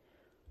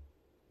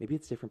 Maybe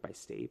it's different by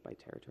state, by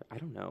territory. I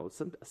don't know.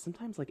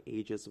 Sometimes, like,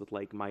 ages with,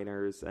 like,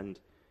 minors, and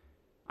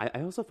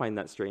I also find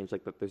that strange,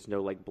 like, that there's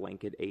no, like,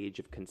 blanket age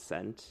of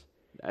consent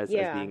as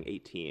being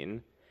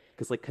 18.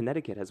 Because, like,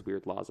 Connecticut has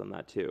weird laws on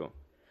that, too.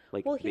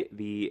 Like, what were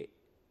you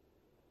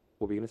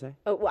going to say?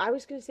 Oh, well, I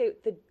was going to say,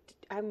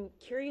 I'm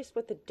curious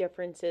what the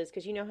difference is,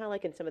 because you know how,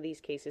 like, in some of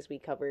these cases we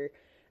cover,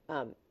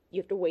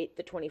 you have to wait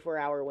the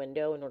 24-hour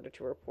window in order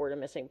to report a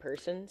missing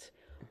persons.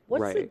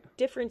 What's the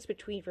difference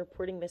between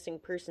reporting missing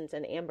persons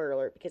and Amber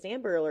Alert? Because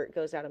Amber Alert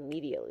goes out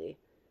immediately.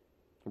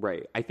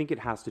 Right. I think it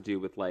has to do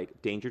with,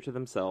 like, danger to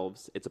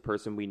themselves. It's a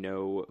person we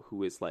know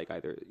who is, like,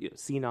 either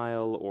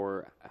senile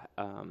or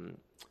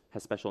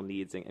has special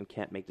needs and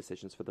can't make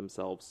decisions for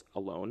themselves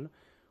alone,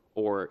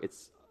 or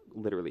it's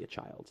literally a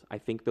child. I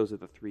think those are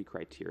the 3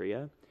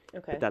 criteria.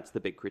 Okay. But that's the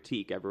big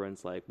critique.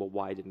 Everyone's like, well,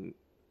 why didn't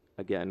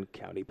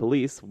county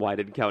police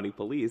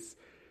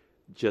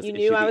just You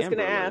knew I was going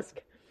to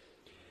ask.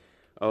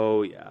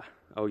 Oh yeah.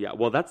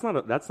 Well, that's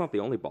not the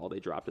only ball they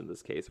dropped in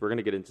this case. We're going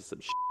to get into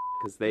some shit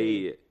because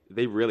they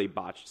really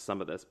botched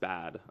some of this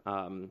bad,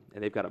 and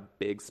they've got a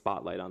big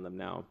spotlight on them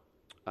now.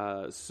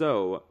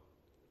 So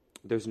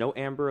there's no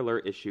Amber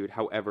Alert issued.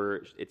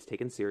 However, it's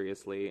taken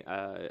seriously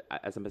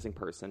as a missing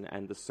person,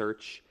 and the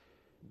search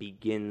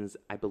begins,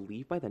 I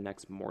believe, by the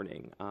next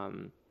morning.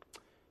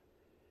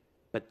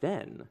 But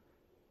then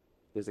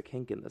there's a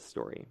kink in this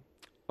story.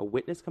 A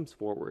witness comes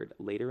forward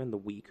later in the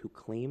week who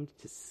claimed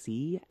to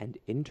see and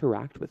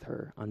interact with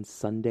her on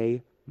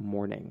Sunday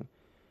morning.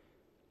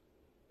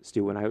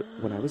 Stu, when I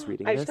was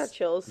reading this, I just got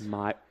chills.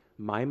 My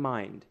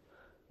mind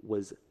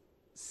was,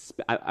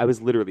 I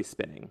was literally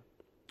spinning.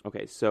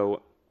 Okay,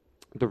 so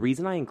the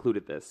reason I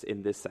included this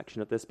in this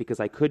section of this,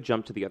 because I could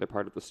jump to the other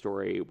part of the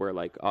story where,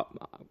 like,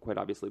 quite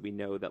obviously we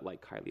know that,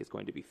 like, Kiely is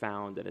going to be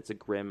found and it's a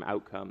grim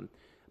outcome,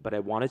 but I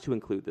wanted to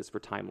include this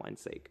for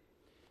timeline's sake.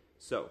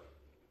 So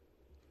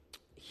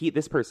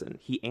this person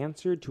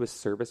answered to a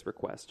service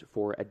request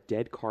for a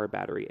dead car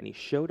battery, and he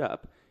showed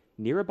up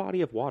near a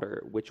body of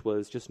water, which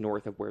was just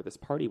north of where this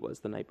party was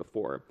the night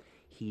before.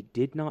 He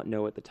did not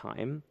know at the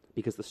time,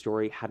 because the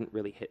story hadn't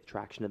really hit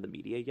traction in the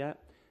media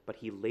yet, but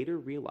he later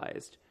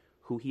realized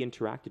who he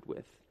interacted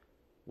with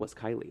was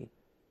Kiely,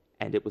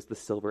 and it was the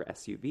silver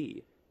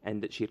SUV,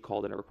 and that she had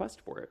called in a request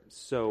for it.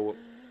 So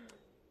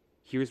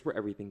here's where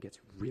everything gets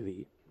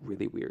really,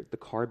 really weird. The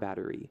car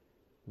battery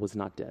was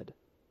not dead.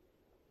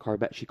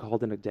 She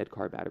called in a dead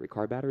car battery.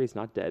 Car battery is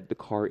not dead. The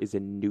car is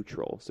in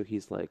neutral. So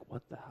he's like,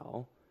 what the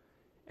hell?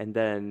 And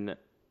then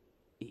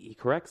he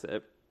corrects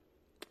it.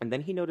 And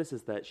then he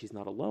notices that she's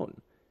not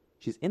alone.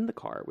 She's in the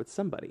car with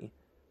somebody.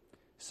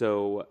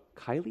 So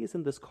Kiely is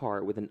in this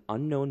car with an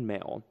unknown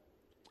male.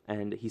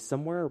 And he's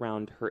somewhere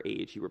around her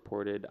age. He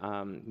reported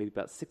maybe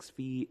about 6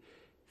 feet,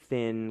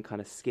 thin,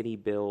 kind of skinny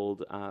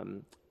build, a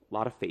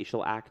lot of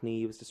facial acne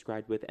he was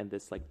described with, and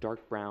this, like,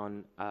 dark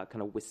brown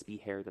kind of wispy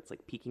hair that's,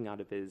 like, peeking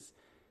out of his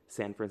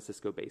San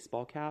Francisco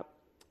baseball cap,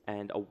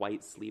 and a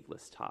white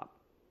sleeveless top.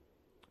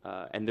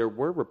 And there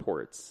were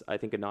reports, I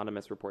think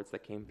anonymous reports,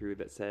 that came through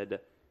that said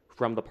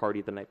from the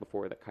party the night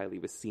before that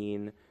Kiely was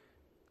seen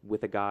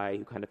with a guy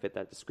who kind of fit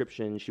that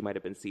description. She might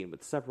have been seen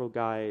with several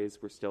guys.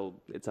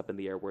 It's up in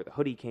the air where the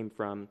hoodie came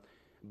from.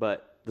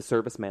 But the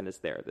serviceman is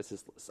there. This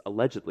is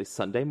allegedly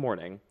Sunday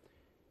morning.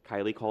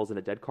 Kiely calls in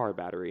a dead car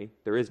battery.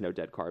 There is no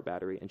dead car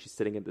battery, and she's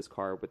sitting in this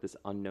car with this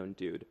unknown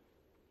dude.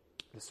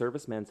 The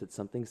serviceman said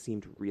something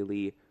seemed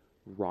really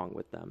wrong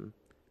with them.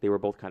 They were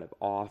both kind of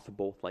off,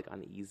 both, like,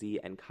 uneasy,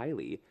 and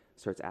Kiely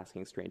starts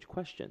asking strange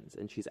questions,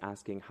 and she's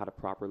asking how to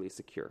properly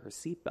secure her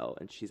seatbelt,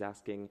 and she's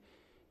asking,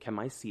 can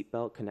my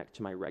seatbelt connect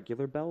to my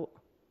regular belt?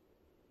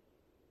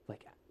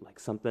 Like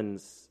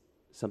something's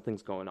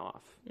going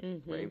off,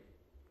 right?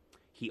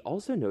 He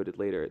also noted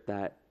later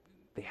that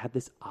they had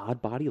this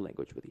odd body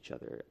language with each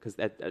other because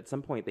at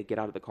some point they get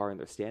out of the car and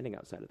they're standing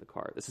outside of the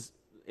car. This is,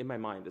 in my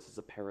mind, this is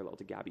a parallel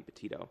to Gabby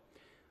Petito.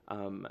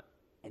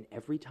 And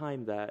every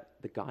time that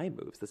the guy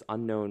moves, this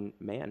unknown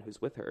man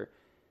who's with her,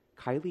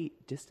 Kiely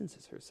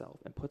distances herself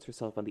and puts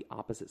herself on the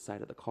opposite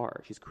side of the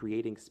car. She's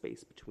creating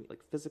space between, like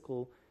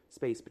physical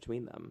space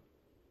between them.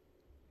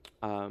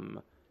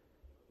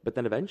 But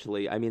then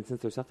eventually, I mean,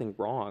 since there's nothing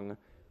wrong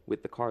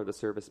with the car, the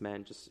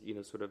serviceman just,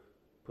 sort of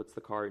puts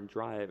the car in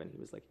drive, and he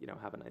was like,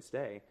 have a nice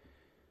day.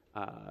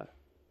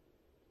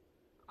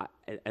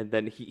 And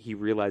then he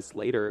realized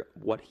later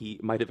what he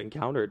might have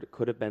encountered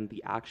could have been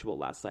the actual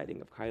last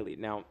sighting of Kiely.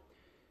 Now,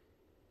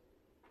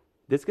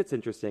 this gets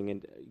interesting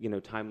and,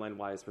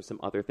 timeline-wise for some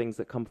other things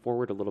that come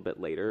forward a little bit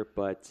later.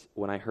 But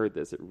when I heard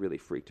this, it really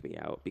freaked me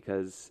out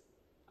because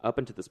up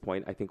until this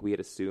point, I think we had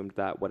assumed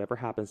that whatever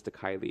happens to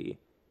Kiely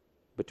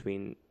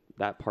between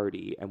that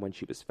party and when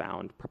she was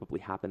found probably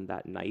happened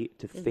that night.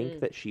 To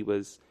think that she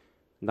was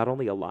not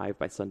only alive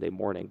by Sunday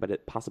morning,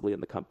 but possibly in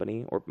the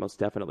company, or most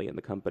definitely in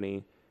the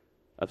company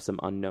of some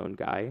unknown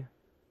guy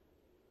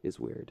is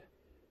weird.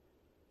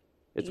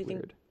 It's weird.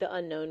 Think the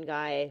unknown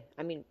guy,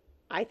 I mean,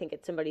 I think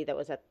it's somebody that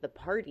was at the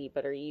party,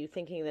 but are you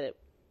thinking that it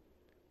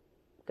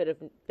could have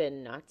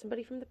been not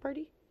somebody from the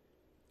party?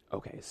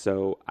 Okay,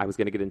 so I was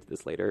going to get into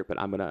this later, but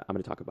I'm gonna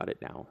talk about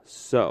it now.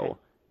 So,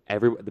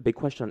 the big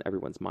question on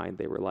everyone's mind,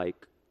 they were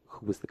like,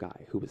 who was the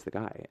guy? Who was the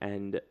guy?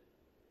 And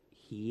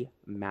he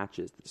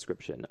matches the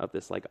description of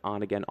this like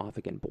on again, off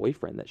again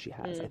boyfriend that she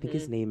has. I think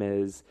his name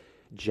is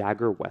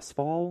Jagger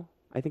Westfall.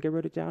 I think I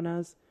wrote it down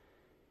as.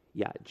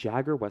 Yeah,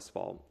 Jagger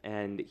Westfall.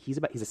 And he's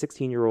a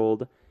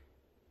 16-year-old.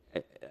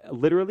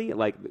 Literally,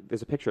 like,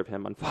 there's a picture of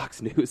him on Fox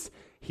News.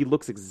 He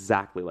looks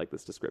exactly like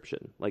this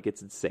description. Like,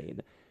 it's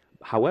insane.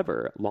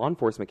 However, law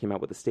enforcement came out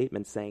with a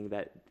statement saying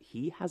that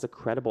he has a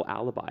credible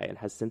alibi and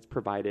has since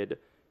provided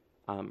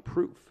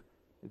proof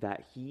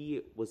that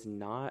he was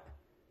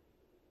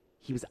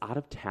out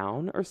of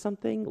town or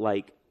something,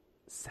 like,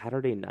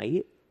 Saturday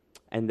night,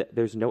 and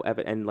there's no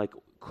evidence, and, like,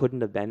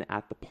 couldn't have been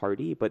at the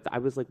party. But I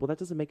was like, well, that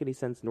doesn't make any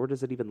sense, nor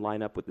does it even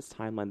line up with this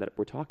timeline that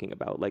we're talking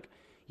about. Like,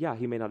 yeah,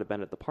 he may not have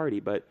been at the party,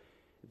 but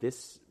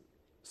this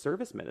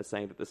serviceman is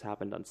saying that this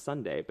happened on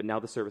Sunday, but now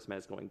the serviceman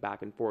is going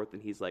back and forth,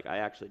 and he's like, I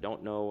actually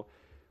don't know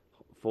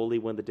fully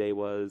when the day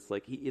was.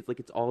 Like,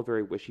 it's all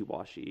very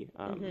wishy-washy.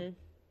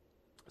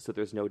 So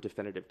there's no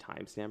definitive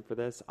timestamp for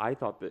this. I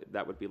thought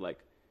that would be like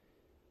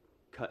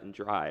cut and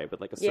dry,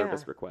 but like a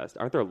service request.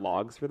 Aren't there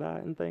logs for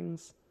that and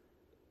things?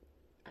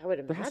 I would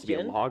imagine. There has to be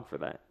a log for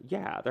that.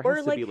 Yeah, there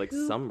has to be like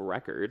some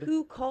record.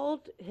 Who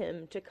called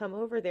him to come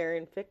over there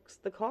and fix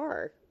the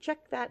car?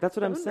 Check that That's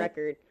what I'm phone saying.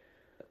 record.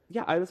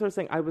 Yeah, that's what I was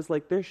saying. I was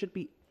like, there should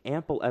be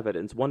ample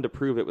evidence, one, to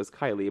prove it was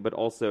Kiely, but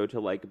also to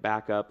like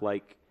back up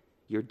like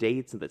your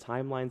dates and the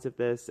timelines of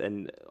this.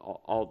 And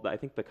all I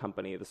think the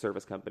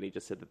service company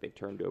just said that they've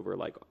turned over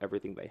like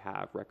everything they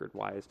have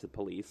record-wise to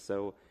police.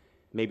 So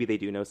maybe they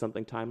do know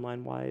something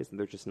timeline-wise, and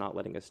they're just not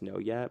letting us know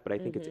yet. But I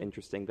think it's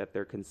interesting that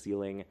they're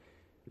concealing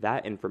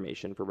that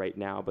information for right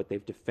now, but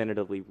they've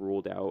definitively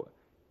ruled out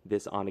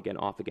this on-again,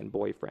 off-again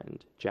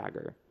boyfriend,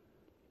 Jagger.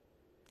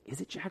 Is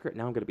it Jagger?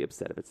 Now I'm going to be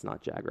upset if it's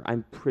not Jagger.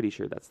 I'm pretty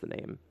sure that's the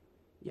name.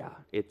 Yeah,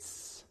 it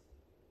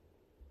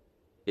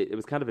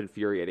was kind of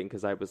infuriating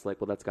because I was like,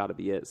 well, that's got to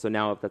be it. So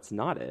now if that's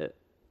not it,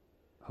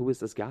 who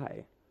is this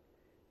guy?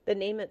 The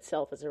name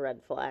itself is a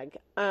red flag.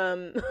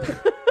 Why?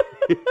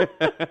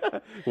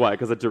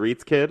 Because a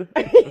Dorit's kid?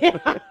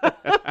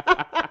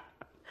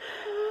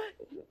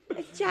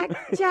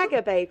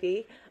 Jagger,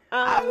 baby.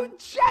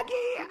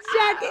 Jaggy!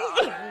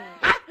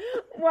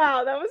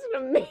 Wow, that was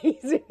an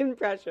amazing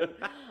impression.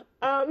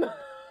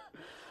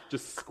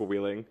 Just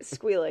squealing.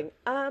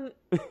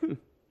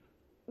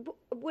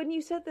 When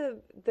you said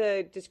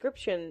the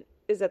description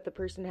is that the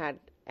person had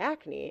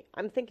acne,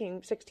 I'm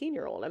thinking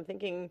 16-year-old. I'm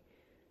thinking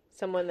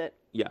someone that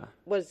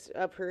was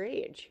of her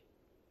age.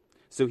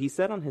 So he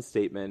said on his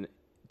statement,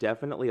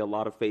 definitely a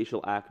lot of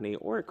facial acne,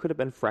 or it could have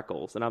been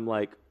freckles. And I'm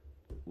like,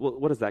 well,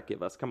 what does that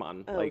give us? Come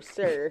on. Oh,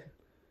 sir.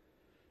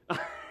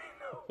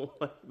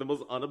 Like the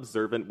most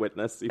unobservant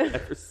witness you've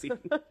ever seen.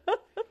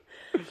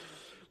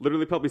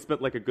 Literally probably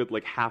spent like a good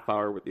like half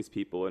hour with these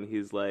people, and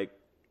he's like,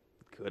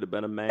 could have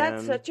been a man.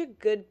 That's such a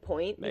good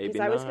point, because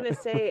I was going to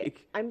say,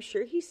 like, I'm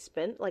sure he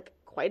spent like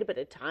quite a bit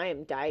of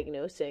time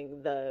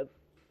diagnosing the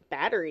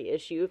battery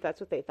issue, if that's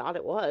what they thought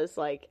it was.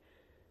 Like,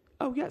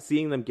 oh yeah,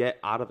 seeing them get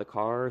out of the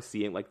car,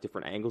 seeing like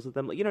different angles of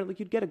them, like, like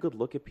you'd get a good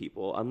look at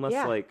people, unless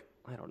like,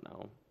 I don't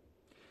know.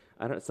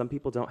 Some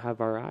people don't have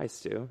our eyes,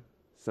 Stu.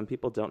 Some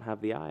people don't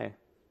have the eye.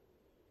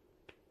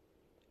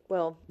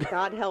 Well,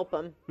 God help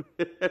them.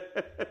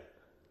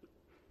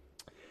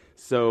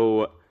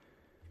 So,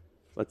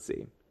 let's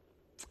see.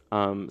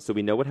 So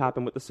we know what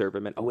happened with the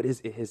serverman. Oh,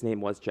 his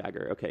name was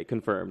Jagger. Okay,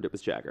 confirmed. It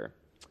was Jagger.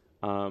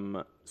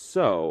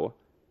 So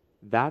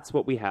that's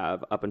what we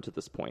have up until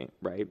this point,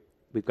 right?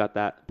 We've got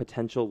that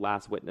potential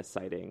last witness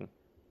sighting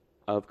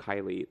of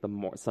Kiely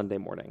Sunday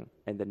morning,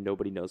 and then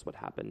nobody knows what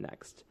happened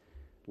next.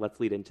 let's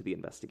lead into the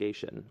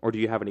investigation. Or do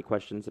you have any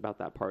questions about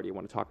that party?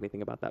 Want to talk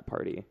anything about that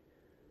party?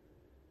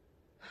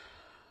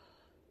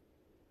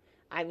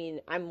 I mean,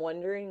 I'm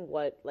wondering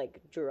what, like,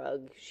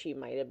 drug she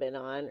might have been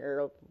on,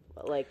 or,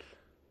 like,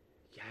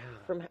 Yeah.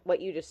 from what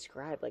you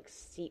described, like,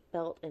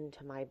 seatbelt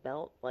into my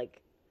belt,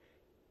 like,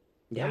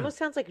 it Yeah. almost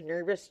sounds like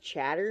nervous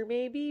chatter,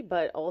 maybe,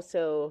 but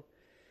also,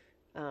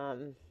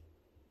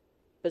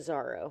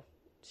 bizarro.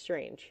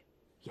 Strange.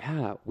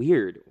 Yeah,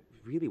 weird.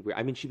 Really weird.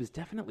 I mean, she was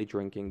definitely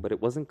drinking, but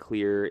it wasn't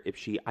clear if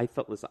she... I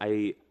felt this...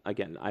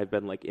 I've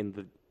been, like, in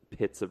the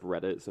pits of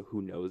Reddit, so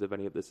who knows if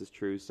any of this is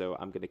true, so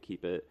I'm going to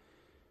keep it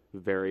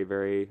very,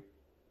 very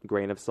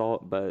grain of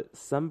salt, but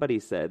somebody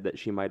said that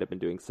she might have been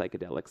doing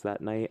psychedelics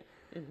that night.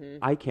 Mm-hmm.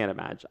 I can't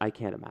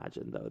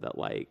imagine, though, that,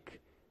 like,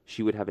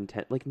 she would have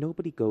intent... Like,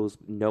 nobody goes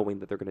knowing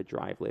that they're going to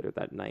drive later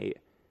that night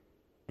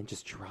and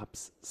just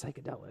drops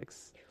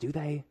psychedelics. Do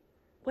they?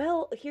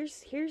 Well,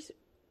 here's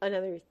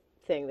another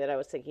thing that I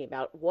was thinking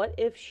about. What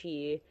if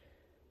she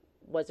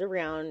was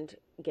around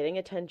getting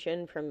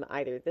attention from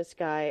either this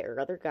guy or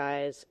other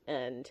guys,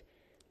 and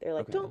they're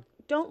like, Okay.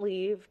 don't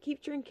leave,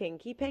 keep drinking,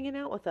 keep hanging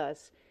out with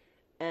us.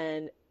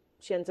 And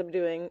she ends up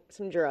doing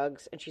some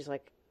drugs, and she's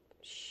like,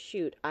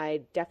 shoot,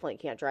 I definitely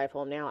can't drive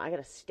home now. I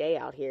gotta stay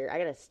out here. I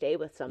gotta stay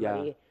with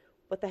somebody. Yeah.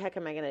 What the heck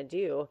am I gonna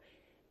do?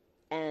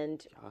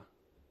 And Yeah.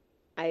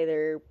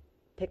 either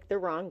picked the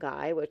wrong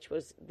guy, which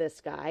was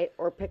this guy,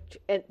 or picked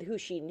who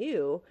she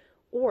knew,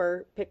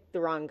 or picked the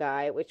wrong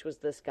guy, which was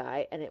this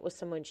guy, and it was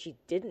someone she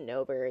didn't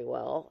know very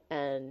well.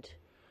 And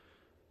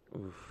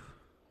Oof.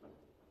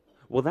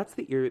 Well, that's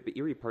the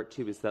eerie part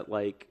too. Is that,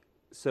 like,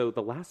 so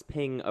the last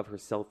ping of her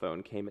cell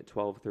phone came at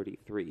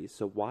 12:33.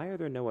 So why are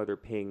there no other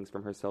pings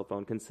from her cell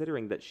phone,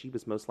 considering that she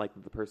was most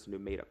likely the person who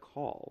made a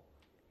call?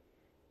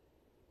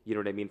 You know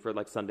what I mean, for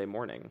like Sunday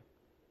morning.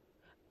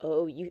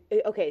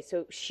 okay,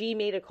 so she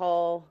made a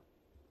call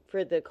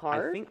for the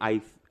car.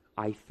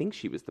 I think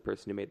she was the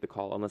person who made the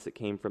call, unless it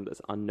came from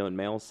this unknown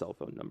male's cell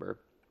phone number.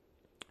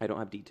 I don't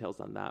have details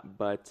on that,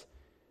 but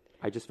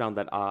I just found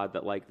that odd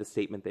that, like, the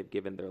statement they've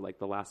given, they're like,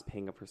 the last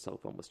ping of her cell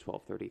phone was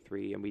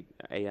 12:33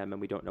 a.m. and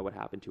we don't know what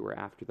happened to her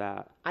after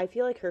that. I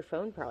feel like her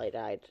phone probably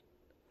died.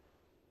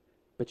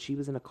 But she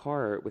was in a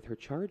car with her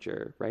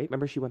charger, right?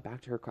 Remember, she went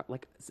back to her car.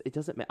 Like, it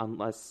doesn't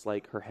unless,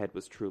 like, her head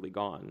was truly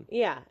gone.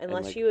 Yeah,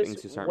 unless like, she was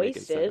things just aren't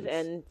making wasted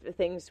sense. and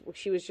things.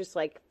 She was just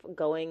like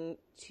going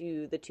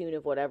to the tune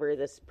of whatever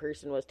this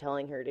person was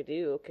telling her to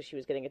do because she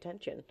was getting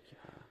attention.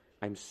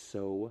 I'm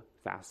so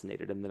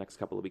fascinated in the next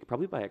couple of weeks.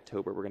 Probably by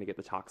October, we're going to get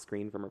the tox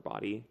screen from her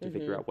body to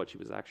figure out what she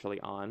was actually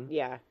on.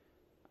 Yeah.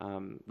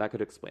 That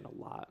could explain a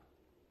lot.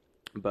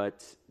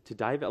 But to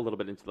dive a little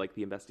bit into, like,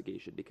 the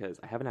investigation,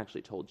 because I haven't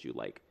actually told you,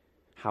 like,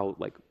 how,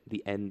 like,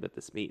 the end that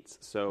this meets.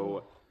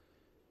 So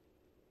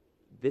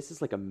this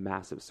is, like, a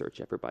massive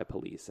search effort by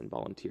police and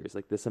volunteers.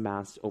 Like, this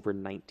amassed over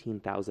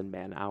 19,000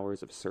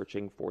 man-hours of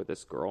searching for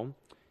this girl.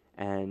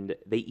 And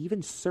they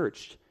even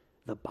searched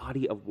the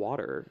body of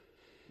water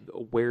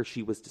where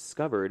she was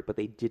discovered, but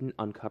they didn't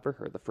uncover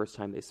her the first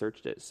time they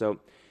searched it. So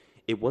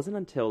it wasn't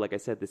until, like I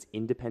said, this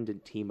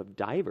independent team of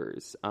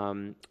divers, I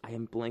am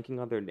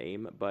blanking on their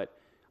name, but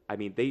I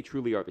mean, they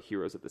truly are the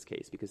heroes of this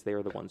case because they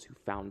are the ones who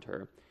found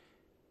her.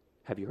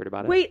 Have you heard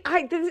about it? Wait,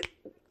 I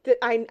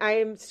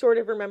am sort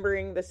of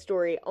remembering the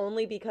story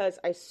only because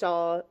I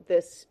saw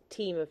this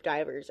team of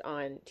divers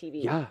on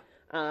TV. Yeah.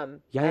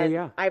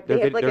 Yeah.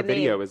 Their like a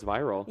video name. is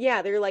viral.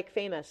 Yeah, they're like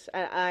famous.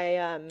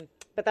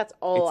 But that's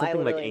all It's I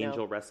something literally like know.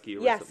 Angel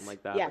Rescue or Yes, something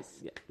like that. yes.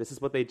 But, yeah, this is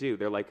what they do.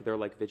 They're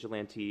like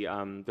vigilante.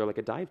 They're like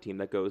a dive team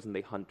that goes and they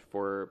hunt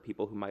for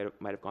people who might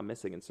have gone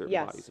missing in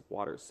certain bodies of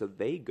water. So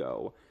they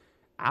go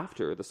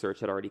after the search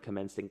had already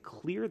commenced and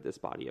cleared this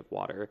body of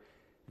water.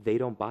 They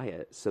don't buy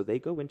it, so they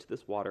go into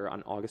this water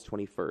on August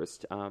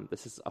 21st.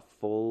 This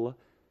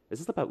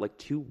is about like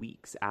 2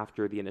 weeks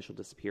after the initial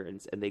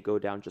disappearance, and they go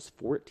down just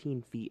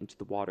 14 feet into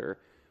the water,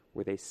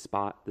 where they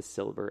spot the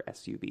silver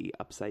SUV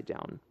upside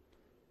down.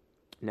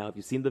 Now, if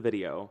you've seen the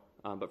video,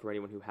 but for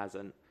anyone who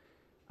hasn't,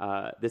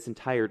 this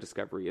entire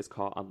discovery is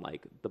caught on,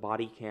 like, the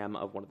body cam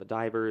of one of the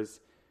divers,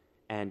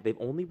 and they've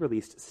only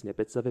released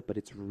snippets of it, but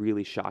it's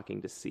really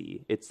shocking to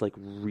see. It's like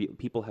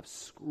people have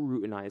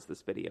scrutinized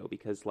this video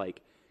because,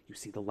 like, you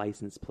see the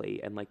license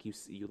plate, and like you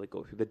like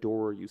go through the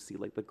door, you see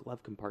like the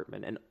glove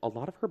compartment, and a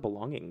lot of her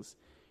belongings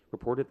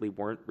reportedly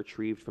weren't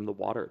retrieved from the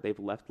water. They've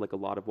left like a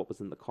lot of what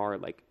was in the car,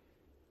 like,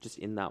 just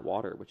in that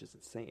water, which is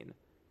insane.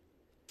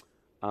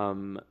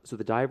 So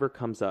the diver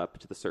comes up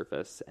to the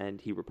surface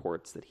and he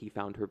reports that he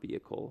found her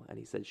vehicle, and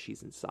he says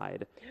she's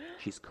inside.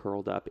 She's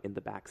curled up in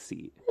the back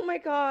seat. Oh my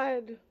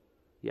God.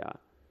 Yeah.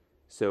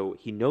 So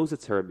he knows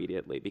it's her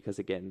immediately because,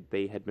 again,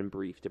 they had been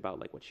briefed about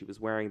like what she was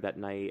wearing that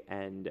night,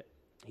 and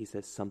he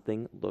says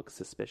something looks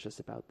suspicious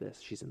about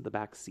this. She's in the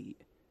back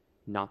seat,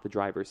 not the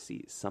driver's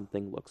seat.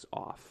 Something looks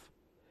off.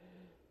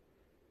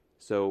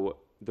 So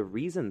the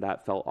reason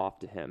that fell off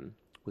to him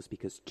was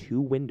because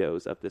 2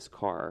 windows of this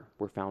car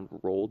were found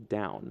rolled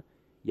down,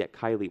 yet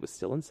Kiely was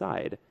still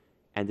inside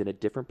and in a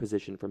different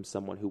position from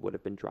someone who would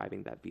have been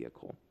driving that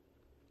vehicle.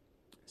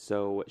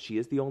 So she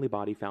is the only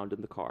body found in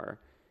the car.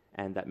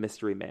 And that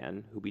mystery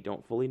man, who we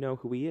don't fully know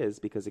who he is,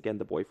 because again,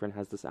 the boyfriend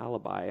has this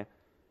alibi.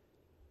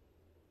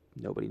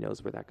 Nobody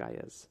knows where that guy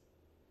is.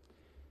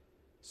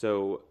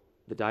 So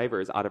the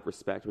divers, out of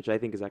respect, which I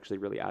think is actually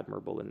really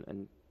admirable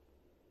and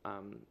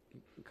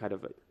kind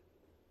of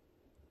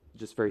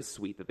just very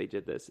sweet that they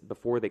did this.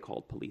 Before they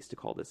called police to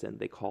call this in,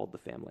 they called the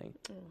family.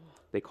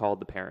 They called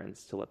the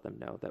parents to let them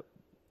know that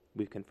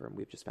we've confirmed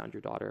we've just found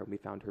your daughter and we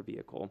found her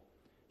vehicle.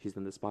 She's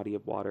in this body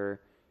of water.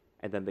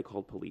 And then they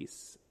called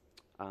police.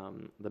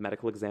 The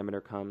medical examiner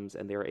comes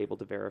and they are able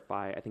to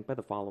verify, I think by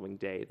the following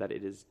day, that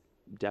it is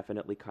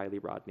definitely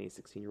Kiely Rodni,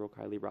 16-year-old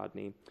Kiely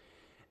Rodni.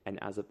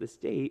 And as of this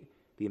date,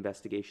 the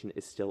investigation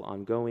is still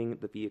ongoing.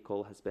 The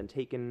vehicle has been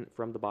taken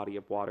from the body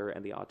of water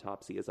and the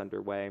autopsy is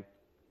underway.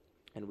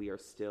 And we are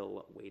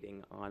still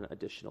waiting on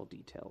additional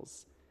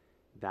details.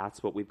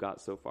 That's what we've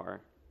got so far.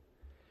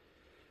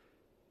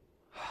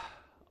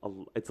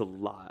 It's a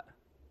lot.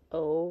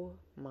 Oh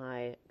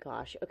my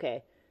gosh.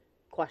 Okay.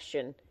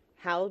 Question.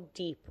 How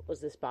deep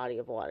was this body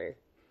of water?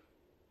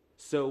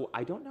 So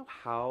I don't know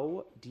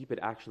how deep it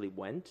actually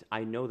went.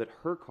 I know that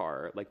her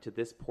car, like to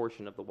this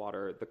portion of the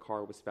water, the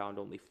car was found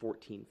only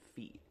 14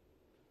 feet.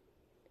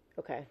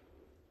 Okay.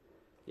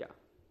 Yeah.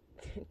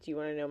 Do you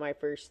want to know my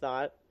first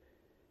thought?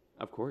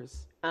 Of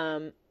course.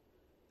 I'm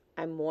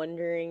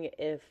wondering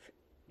if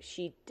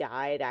she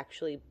died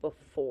actually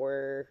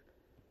before,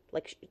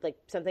 like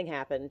something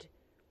happened,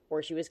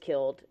 or she was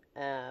killed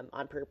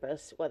on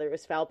purpose. Whether it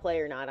was foul play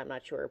or not, I'm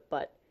not sure.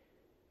 But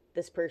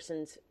this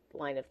person's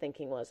line of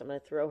thinking was, I'm going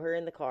to throw her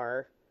in the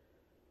car,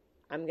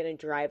 I'm going to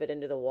drive it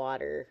into the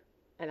water,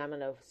 and I'm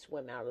going to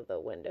swim out of the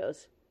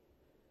windows.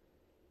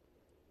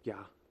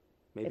 Yeah,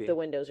 maybe. If the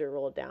windows are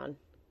rolled down.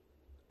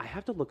 I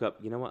have to look up,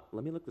 you know what,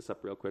 let me look this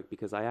up real quick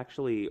because I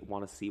actually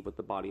want to see what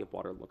the body of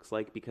water looks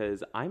like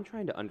because I'm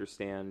trying to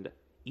understand,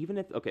 even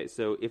if, okay,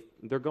 so if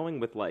they're going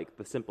with like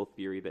the simple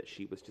theory that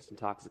she was just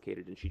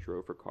intoxicated and she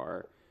drove her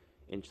car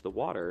into the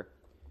water,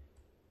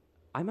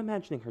 I'm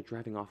imagining her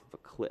driving off of a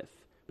cliff,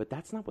 but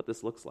that's not what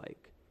this looks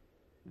like.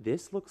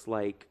 This looks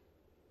like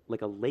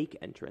a lake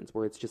entrance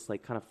where it's just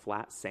like kind of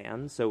flat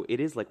sand. So it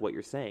is like what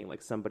you're saying,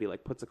 like somebody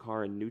like puts a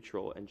car in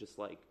neutral and just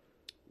like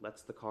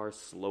lets the car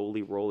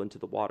slowly roll into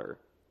the water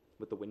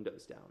with the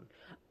windows down.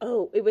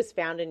 Oh, it was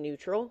found in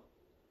neutral?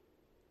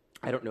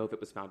 I don't know if it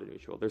was found in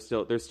neutral.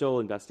 They're still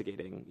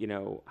investigating, you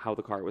know, how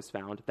the car was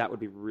found. That would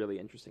be really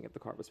interesting if the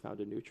car was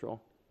found in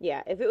neutral.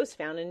 Yeah, if it was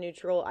found in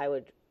neutral, I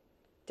would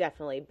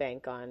definitely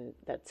bank on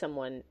that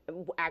someone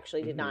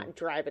actually did not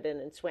drive it in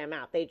and swam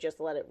out. They just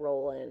let it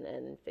roll in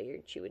and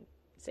figured she would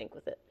sink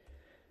with it.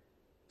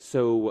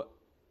 So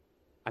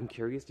I'm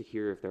curious to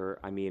hear if there,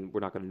 I mean, we're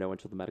not going to know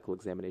until the medical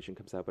examination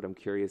comes out, but I'm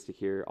curious to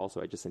hear,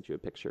 also I just sent you a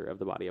picture of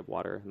the body of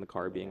water and the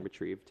car being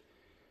retrieved.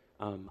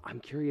 I'm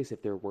curious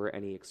if there were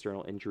any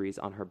external injuries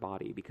on her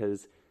body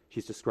because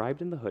she's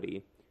described in the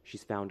hoodie.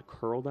 She's found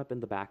curled up in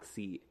the back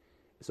seat.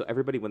 So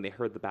everybody, when they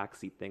heard the back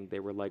seat thing,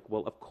 they were like,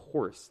 well, of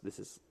course this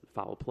is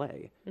foul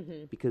play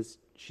because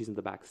she's in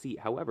the back seat.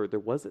 However, there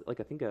was like,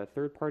 I think a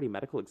third-party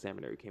medical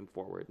examiner who came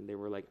forward and they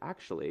were like,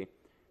 actually,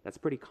 that's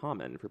pretty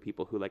common for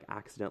people who like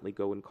accidentally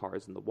go in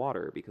cars in the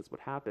water because what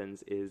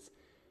happens is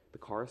the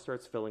car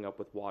starts filling up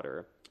with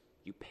water.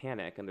 You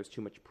panic and there's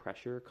too much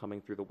pressure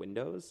coming through the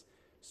windows.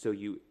 So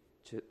you,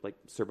 to like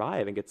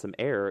survive and get some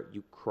air,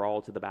 you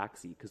crawl to the back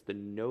seat because the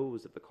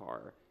nose of the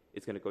car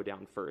is going to go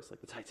down first,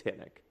 like the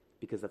Titanic,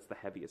 because that's the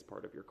heaviest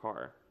part of your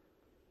car.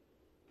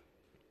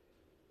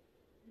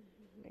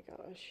 Oh my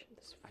gosh,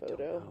 this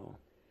photo.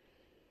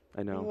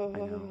 I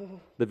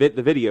know. The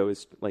video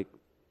is like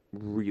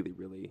really,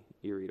 really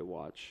eerie to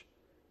watch.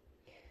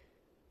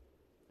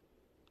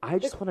 I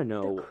just want to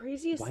know the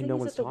craziest why thing no is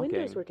one's that the talking.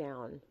 windows were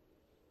down.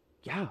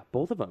 Yeah,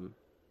 both of them.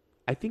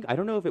 I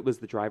don't know if it was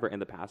the driver and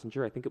the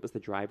passenger. I think it was the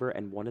driver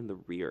and one in the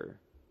rear.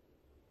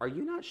 Are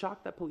you not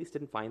shocked that police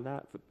didn't find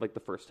that for, like the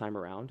first time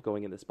around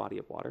going in this body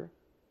of water?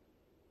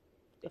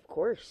 Of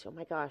course. Oh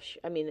my gosh.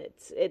 I mean,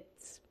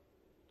 it's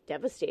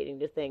devastating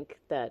to think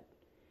that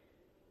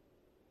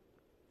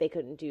they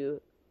couldn't do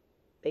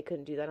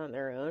that on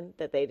their own,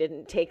 that they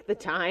didn't take the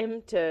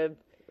time to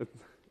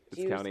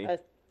It's county. a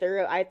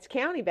thorough, it's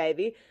county,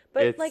 baby.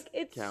 But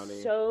it's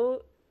county.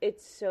 so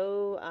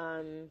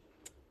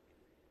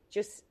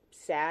just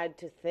sad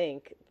to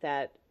think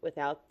that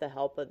without the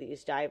help of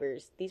these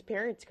divers, these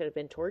parents could have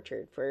been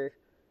tortured for,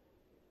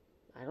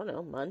 I don't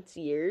know, months,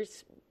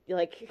 years.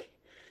 Like,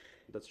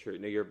 that's true.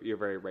 No, you're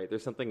very right.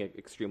 There's something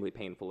extremely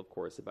painful, of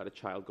course, about a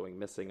child going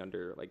missing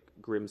under like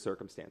grim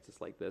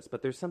circumstances like this.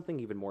 But there's something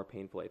even more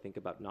painful, I think,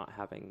 about not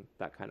having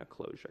that kind of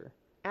closure.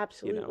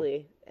 Absolutely. You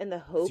know? And the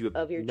hope So you have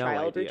of your no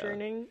child idea.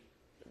 returning,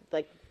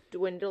 like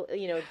dwindle,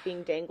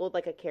 being dangled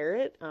like a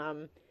carrot.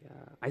 Yeah,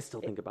 I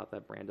still think about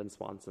that Brandon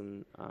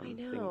Swanson I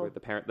know. thing where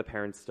the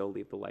parents still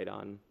leave the light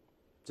on,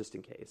 just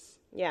in case.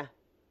 Yeah.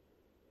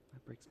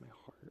 That breaks my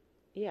heart.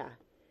 Yeah.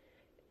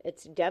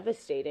 It's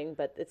devastating,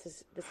 but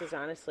this is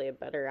honestly a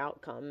better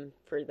outcome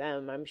for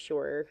them, I'm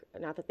sure.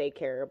 Not that they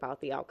care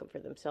about the outcome for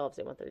themselves;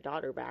 they want their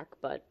daughter back.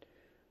 But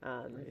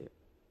Right.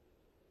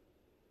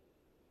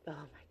 Oh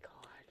my God.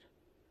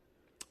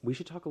 We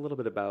should talk a little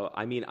bit about,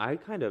 I mean, I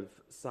kind of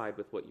side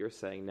with what you're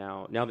saying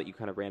now that you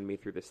kind of ran me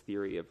through this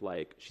theory of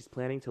like, she's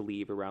planning to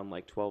leave around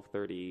like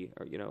 12:30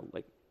 or, you know,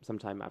 like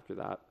sometime after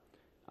that.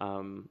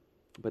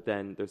 But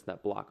then there's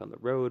that block on the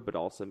road, but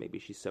also maybe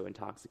she's so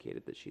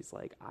intoxicated that she's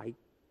like, I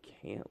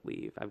can't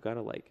leave. I've got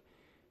to like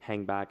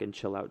hang back and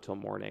chill out till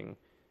morning.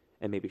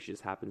 And maybe she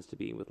just happens to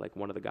be with like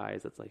one of the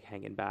guys that's like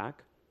hanging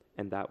back.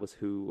 And that was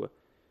who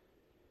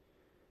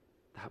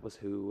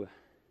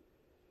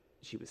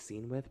she was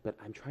seen with. But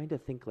I'm trying to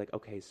think like,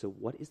 okay, so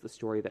what is the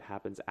story that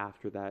happens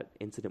after that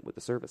incident with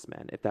the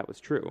serviceman? If that was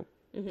true,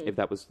 if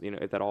that was, you know,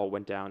 if that all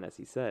went down as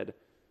he said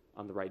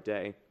on the right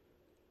day,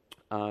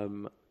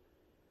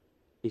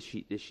 is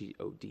she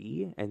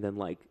OD? And then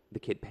like the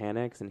kid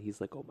panics and he's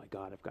like, oh my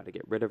God, I've got to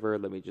get rid of her.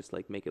 Let me just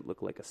like make it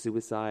look like a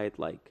suicide.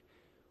 Like,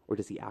 or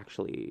does he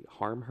actually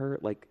harm her?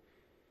 Like,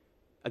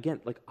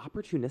 again, like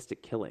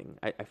opportunistic killing.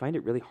 I find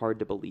it really hard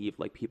to believe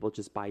like people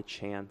just by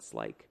chance,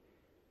 like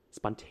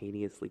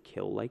spontaneously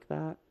kill like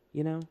that,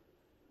 you know?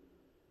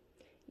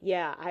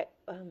 Yeah.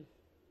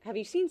 Have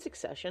you seen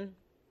Succession?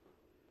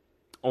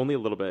 Only a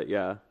little bit.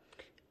 Yeah.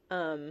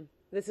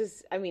 This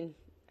is, I mean,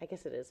 I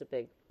guess it is a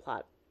big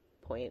plot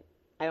point.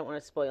 I don't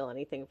want to spoil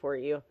anything for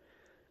you.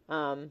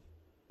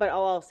 But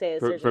all I'll say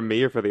is... For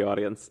me or for the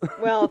audience?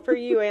 Well, for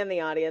you and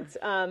the audience.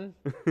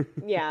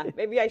 Yeah,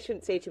 maybe I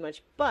shouldn't say too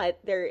much. But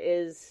there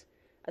is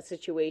a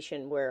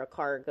situation where a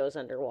car goes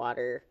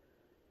underwater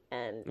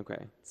and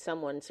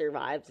someone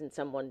survives and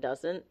someone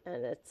doesn't.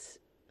 And it's...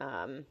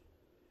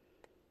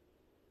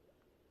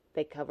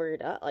 they cover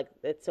it up. Like,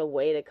 it's a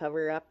way to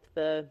cover up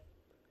the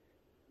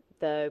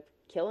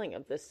killing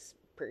of this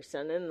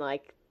person. And,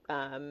 like...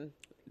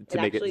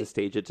 to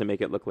stage it to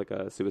make it look like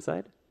a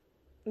suicide?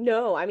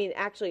 No, I mean,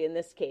 actually, in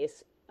this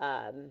case,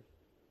 gosh, I'm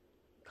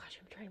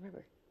trying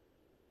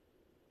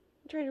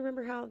to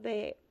remember how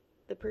the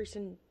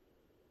person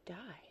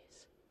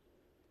dies.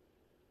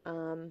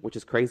 Which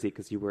is crazy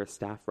because you were a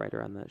staff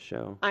writer on that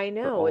show. I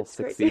know, for all it's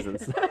 6 crazy.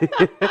 seasons. Oh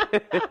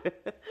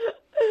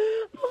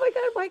my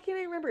God, why can't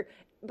I remember?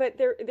 But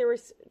there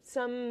was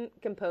some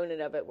component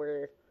of it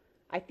where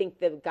I think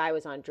the guy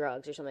was on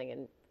drugs or something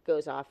and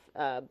goes off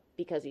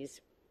because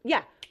he's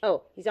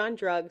on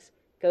drugs,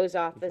 goes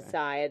off the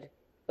side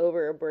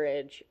over a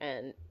bridge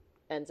and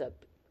ends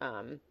up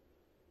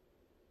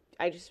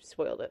I just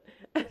spoiled it.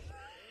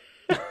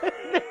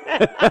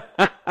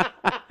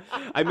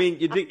 I mean,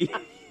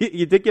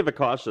 you did give a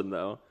caution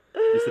though.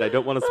 You said I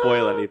don't want to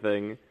spoil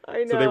anything.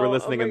 I know. So they were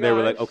listening and they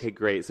were like, okay,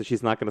 great. So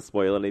she's not going to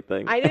spoil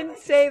anything. I didn't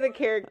say the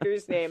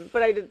character's name,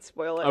 but I did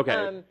spoil it.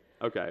 Okay.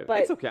 Okay. But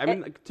it's okay. I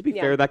mean, to be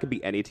fair, that could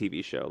be any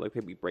TV show. Like, it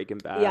could be Breaking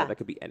Bad. Yeah. That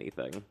could be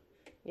anything.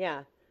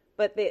 Yeah.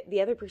 But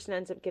the other person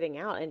ends up getting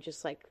out and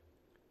just, like,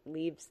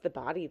 leaves the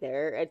body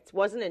there. It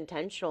wasn't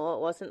intentional.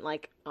 It wasn't,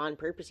 like, on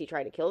purpose he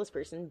tried to kill this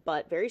person.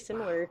 But very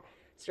similar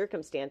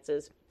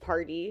circumstances.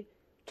 Party,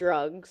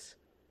 drugs,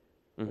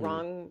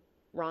 wrong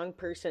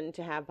person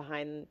to have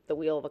behind the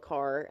wheel of a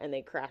car, and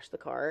they crash the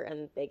car,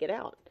 and they get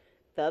out.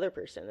 The other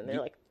person, and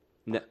they're like...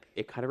 No,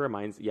 it kind of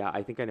reminds,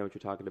 I think I know what you're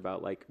talking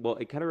about. Like, well,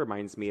 it kind of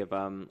reminds me of,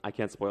 I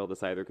can't spoil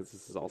this either because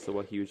this is also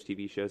a huge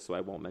TV show, so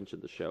I won't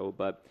mention the show,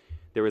 but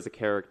there was a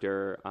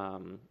character,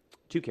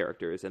 two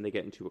characters, and they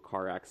get into a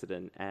car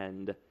accident,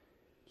 and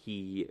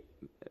he,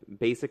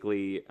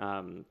 basically,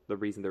 the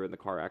reason they're in the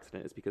car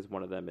accident is because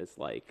one of them is,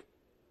 like,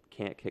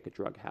 can't kick a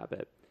drug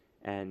habit,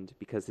 and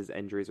because his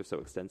injuries are so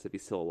extensive,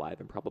 he's still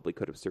alive and probably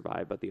could have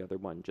survived, but the other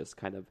one just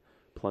kind of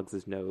plugs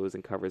his nose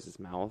and covers his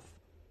mouth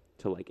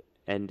to, like,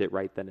 end it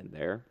right then and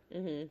there.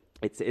 Mm-hmm.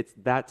 It's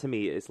that to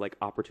me is like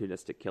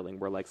opportunistic killing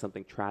where like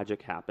something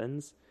tragic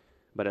happens,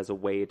 but as a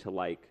way to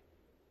like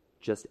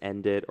just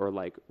end it or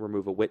like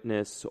remove a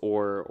witness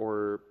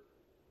or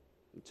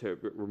to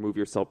remove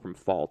yourself from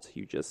fault,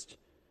 you just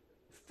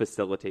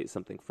facilitate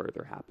something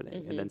further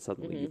happening and then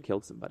suddenly you've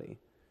killed somebody.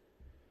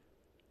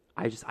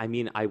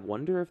 I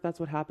wonder if that's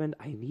what happened.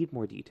 I need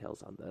more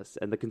details on this.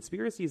 And the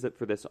conspiracies that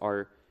for this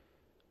are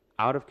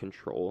out of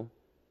control.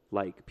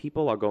 Like,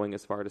 people are going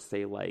as far to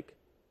say, like,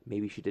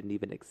 maybe she didn't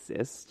even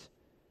exist.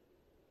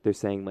 They're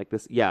saying, like,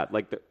 this... Yeah,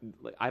 like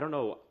I don't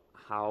know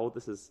how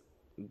this is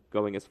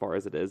going as far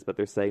as it is, but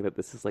they're saying that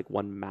this is, like,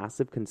 one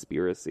massive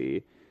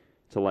conspiracy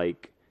to,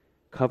 like,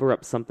 cover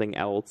up something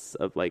else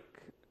of, like...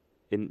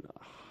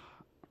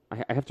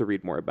 I have to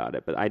read more about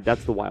it, but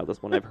that's the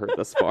wildest one I've heard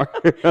thus far.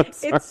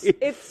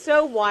 It's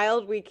so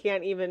wild we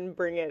can't even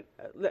bring it...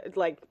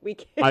 Like, we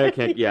can't...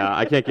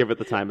 I can't give it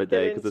the time of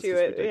day because it's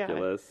just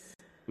ridiculous. Yeah.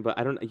 But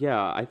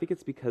I think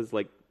it's because,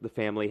 like, the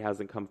family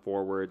hasn't come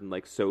forward and,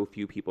 like, so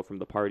few people from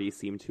the party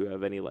seem to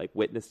have any, like,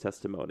 witness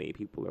testimony.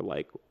 People are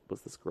like,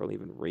 was this girl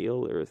even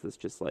real? Or is this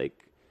just,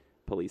 like,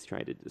 police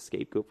trying to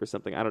scapegoat for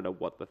something? I don't know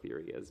what the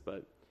theory is,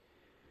 but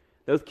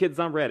those kids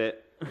on Reddit.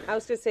 I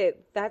was going to say,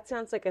 that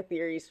sounds like a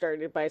theory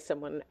started by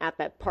someone at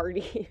that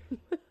party.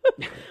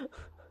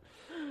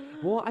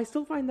 Well, I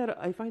find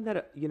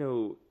that, you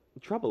know,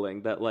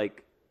 troubling that,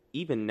 like,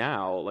 even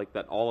now, like,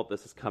 that all of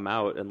this has come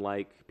out, and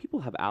like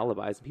people have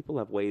alibis and people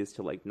have ways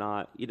to like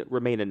not,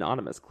 remain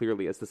anonymous,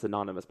 clearly, as this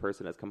anonymous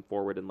person has come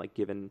forward and like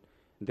given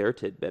their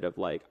tidbit of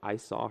like, I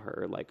saw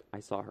her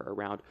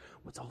around.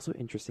 What's also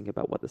interesting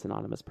about what this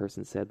anonymous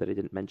person said that I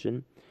didn't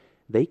mention,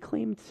 they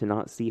claimed to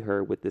not see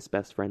her with this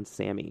best friend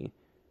Sammy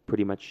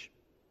pretty much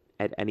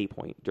at any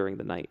point during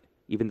the night,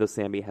 even though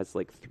Sammy has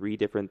like three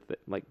different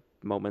like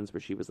moments where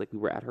she was like, we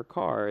were at her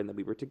car and then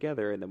we were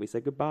together and then we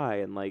said goodbye,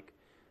 and like,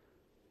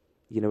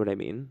 you know what I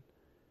mean?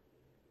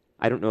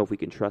 I don't know if we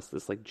can trust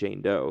this like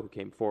Jane Doe who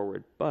came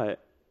forward,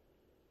 but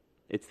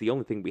it's the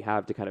only thing we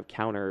have to kind of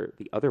counter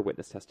the other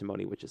witness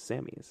testimony, which is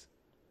Sammy's.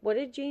 What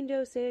did Jane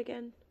Doe say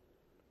again?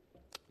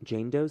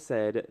 Jane Doe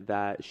said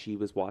that she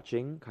was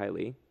watching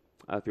Kiely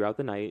throughout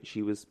the night.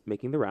 She was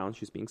making the rounds.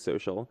 She was being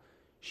social.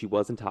 She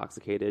was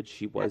intoxicated.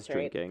 She was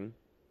drinking.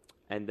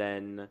 Right. And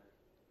then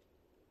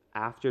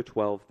after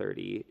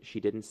 12:30, she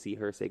didn't see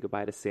her say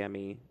goodbye to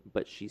Sammy,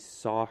 but she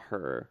saw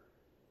her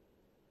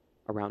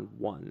around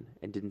 1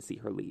 and didn't see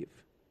her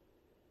leave.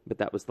 But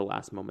that was the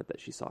last moment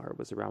that she saw her,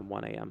 was around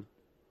 1 a.m.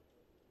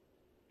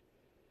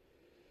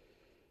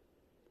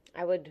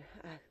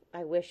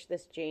 I wish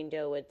this Jane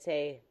Doe would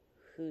say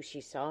who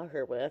she saw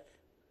her with.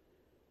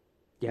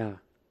 Yeah.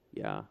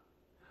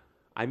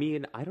 I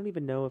mean, I don't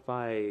even know if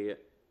I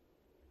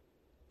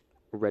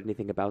read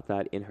anything about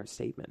that in her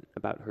statement,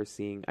 about her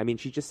seeing... I mean,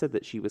 she just said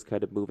that she was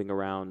kind of moving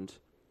around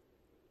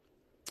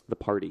the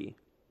party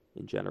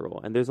in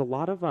general. And there's a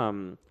lot of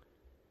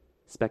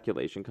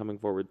speculation coming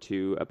forward,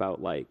 too,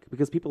 about, like...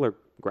 Because people are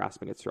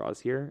grasping at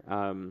straws here.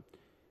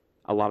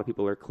 A lot of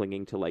people are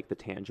clinging to, like, the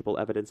tangible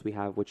evidence we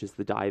have, which is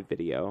the dive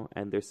video.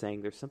 And they're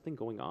saying there's something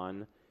going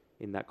on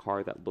in that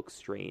car that looks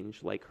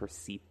strange. Like, her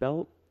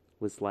seatbelt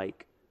was,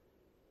 like,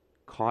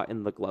 caught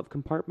in the glove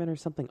compartment or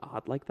something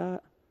odd like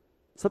that.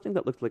 Something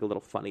that looked like a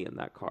little funny in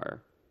that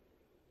car.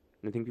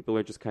 And I think people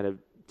are just kind of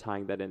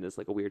tying that in as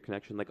like a weird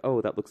connection. Like,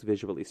 oh, that looks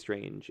visually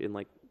strange in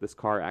like this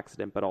car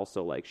accident. But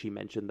also like she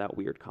mentioned that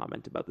weird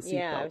comment about the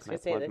seatbelt. Can I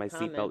plug my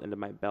seatbelt into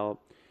my belt?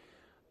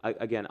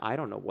 Again, I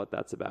don't know what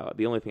that's about.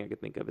 The only thing I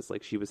could think of is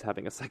like she was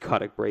having a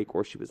psychotic break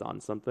or she was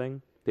on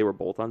something. They were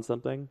both on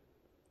something.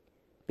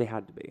 They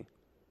had to be.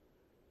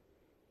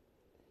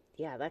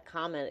 Yeah, that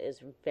comment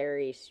is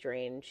very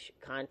strange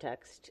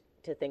context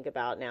to think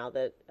about now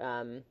that,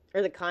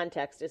 or the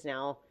context is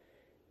now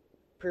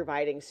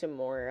providing some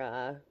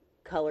more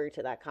color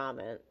to that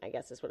comment, I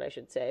guess is what I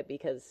should say,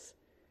 because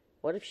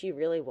what if she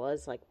really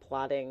was like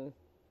plotting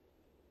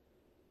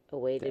a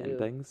way to end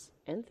things?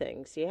 End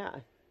things, yeah.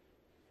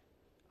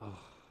 Oh,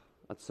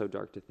 that's so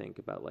dark to think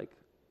about, like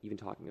even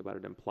talking about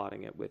it and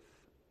plotting it with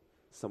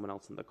someone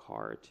else in the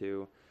car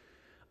too.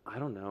 I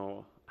don't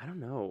know.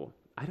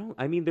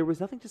 I mean, there was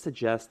nothing to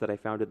suggest that I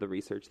found in the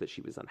research that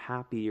she was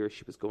unhappy or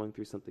she was going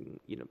through something,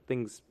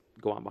 things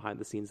go on behind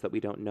the scenes that we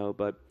don't know,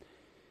 but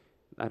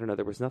I don't know.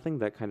 There was nothing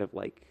that kind of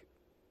like,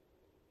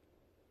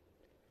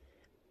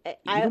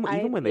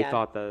 even when they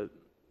thought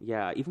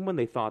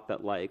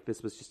that like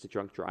this was just a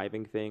drunk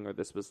driving thing or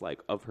this was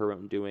like of her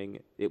own doing,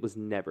 it was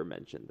never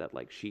mentioned that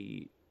like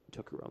she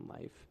took her own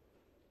life.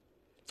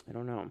 I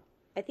don't know.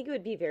 I think it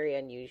would be very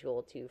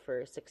unusual too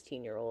for a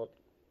 16-year-old.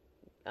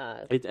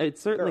 It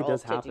certainly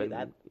does happen. Do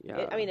that.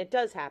 Yeah. I mean, it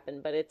does happen,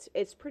 but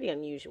it's pretty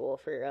unusual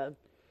for a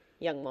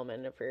young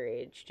woman of her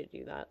age to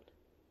do that.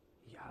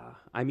 Yeah,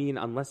 I mean,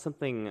 unless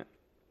something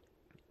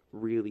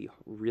really,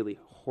 really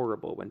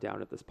horrible went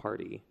down at this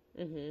party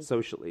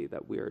socially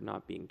that we're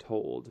not being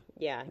told.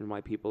 Yeah, and why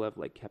people have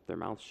like kept their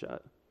mouths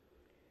shut.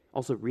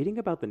 Also, reading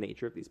about the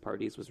nature of these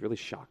parties was really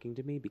shocking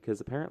to me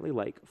because apparently,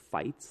 like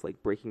fights,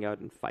 like breaking out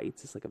in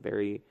fights, is like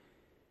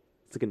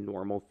it's like a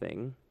normal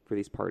thing for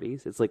these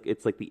parties. It's like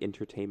the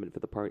entertainment for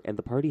the party, and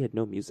the party had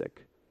no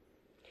music.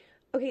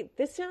 Okay,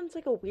 this sounds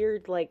like a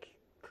weird like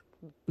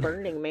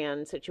Burning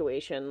Man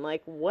situation.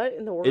 Like, what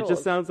in the world? It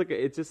just sounds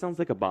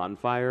like a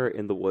bonfire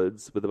in the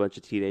woods with a bunch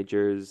of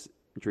teenagers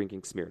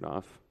drinking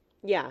Smirnoff.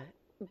 Yeah,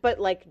 but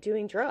like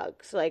doing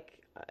drugs, like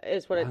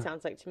is what it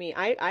sounds like to me.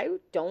 I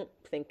don't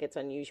think it's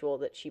unusual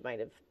that she might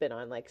have been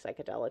on like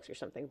psychedelics or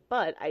something,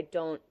 but I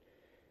don't.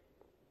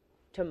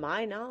 To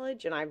my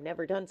knowledge, and I've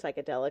never done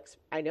psychedelics,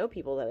 I know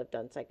people that have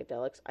done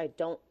psychedelics, I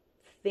don't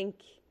think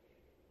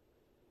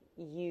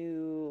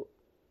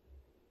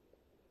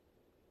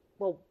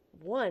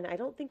I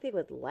don't think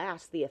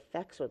the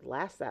effects would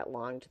last that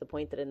long to the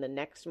point that in the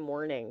next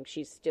morning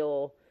she's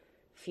still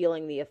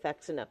feeling the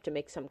effects enough to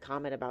make some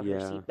comment about her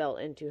seatbelt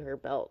into her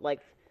belt. Like,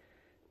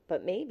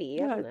 but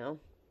maybe, I don't know.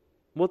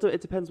 Well,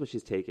 it depends what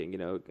she's taking.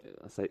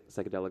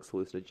 Psychedelics,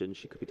 hallucinogens.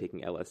 She could be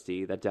taking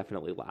LSD. That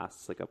definitely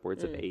lasts like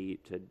upwards of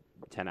 8 to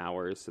 10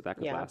 hours. So that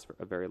could last for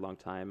a very long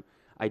time.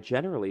 I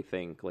generally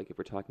think, like, if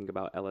we're talking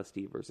about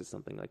LSD versus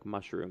something like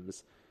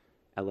mushrooms,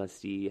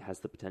 LSD has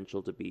the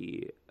potential to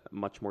be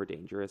much more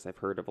dangerous. I've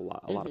heard of a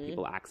lot of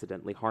people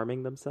accidentally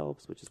harming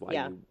themselves, which is why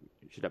you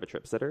should have a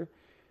trip sitter.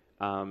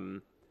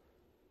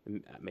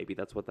 Maybe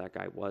that's what that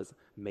guy was.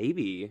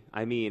 Maybe,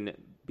 I mean,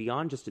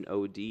 beyond just an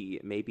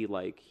OD, maybe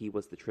like he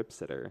was the trip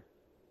sitter.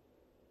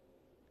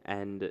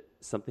 and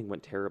something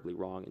went terribly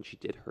wrong, and she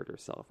did hurt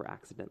herself or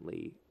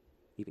accidentally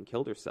even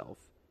killed herself.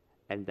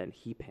 And then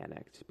he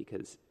panicked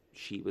because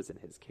she was in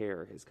his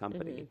care, his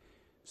company. Mm-hmm.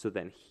 So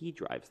then he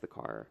drives the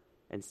car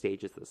and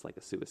stages this like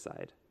a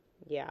suicide.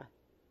 Yeah.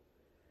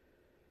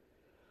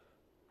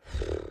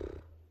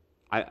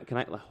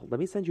 Let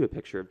me send you a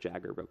picture of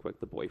Jagger real quick,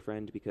 the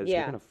boyfriend, because Yeah.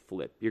 you're gonna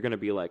flip. You're gonna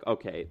be like,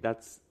 okay,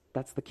 that's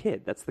the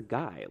kid, that's the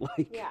guy.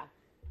 Like, Yeah.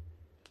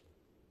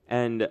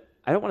 and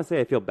I don't want to say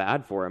I feel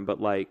bad for him, but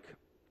like,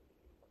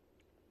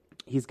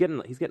 he's getting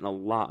a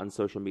lot on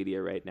social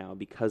media right now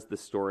because the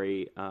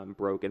story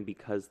broke and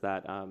because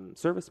that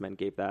serviceman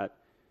gave that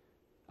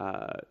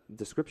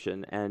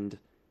description, and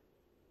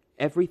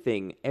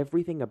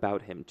everything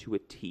about him to a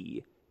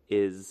T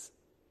is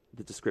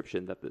the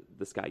description that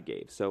this guy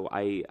gave. So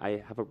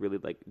I have a really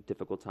like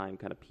difficult time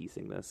kind of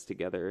piecing this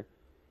together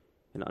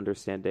and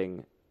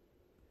understanding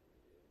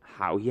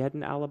how he had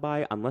an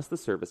alibi, unless the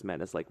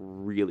serviceman is like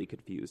really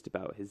confused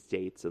about his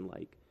dates and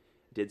like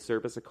did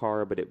service a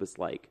car, but it was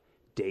like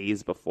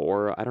days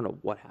before. I don't know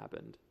what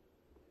happened.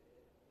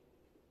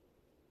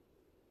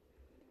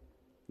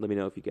 Let me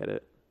know if you get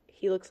it.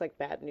 He looks like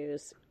bad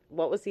news.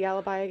 What was the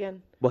alibi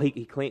again? Well,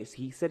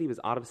 he said he was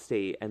out of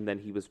state and then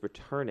he was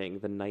returning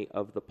the night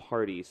of the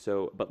party.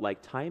 So, but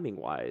like timing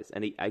wise,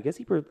 and I guess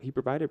he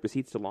provided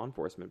receipts to law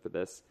enforcement for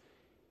this.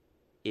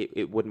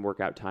 It wouldn't work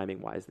out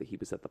timing wise that he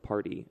was at the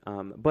party.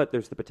 But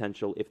there's the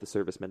potential if the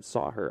serviceman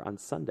saw her on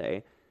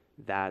Sunday,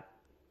 that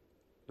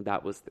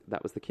was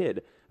the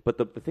kid. But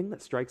the thing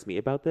that strikes me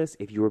about this,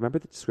 if you remember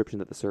the description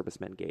that the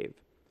serviceman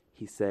gave,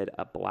 he said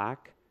a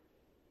black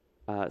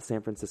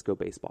San Francisco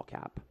baseball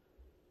cap.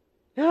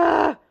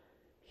 Ah,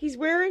 he's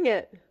wearing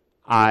it.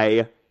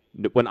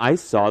 When I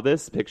saw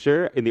this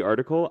picture in the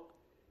article,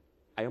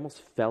 I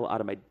almost fell out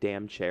of my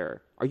damn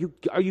chair. Are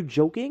you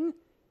joking?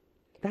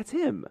 That's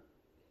him.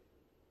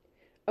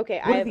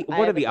 Okay,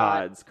 What are the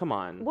odds? Come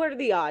on. What are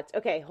the odds?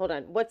 Okay, hold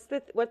on. What's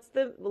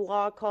the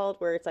law called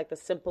where it's like the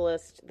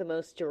simplest, the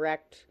most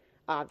direct,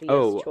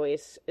 obvious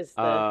choice is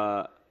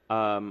the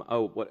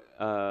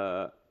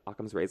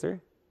Occam's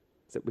razor?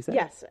 Is it we said?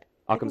 Yes.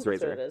 Occam's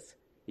razor. That's what it is.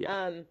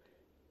 Yeah.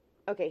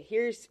 Okay,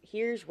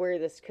 here's where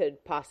this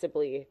could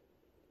possibly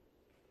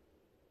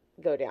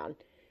go down.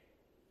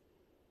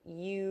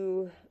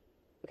 She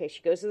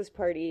goes to this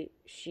party.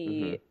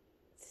 She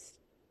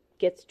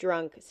gets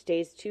drunk,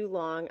 stays too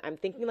long. I'm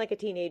thinking like a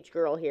teenage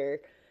girl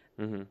here.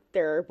 Mm-hmm.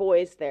 There are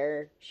boys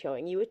there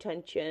showing you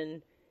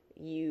attention.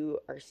 You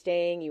are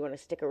staying. You want to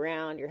stick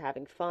around. You're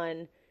having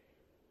fun.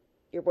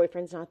 Your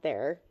boyfriend's not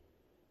there.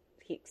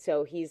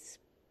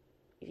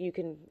 You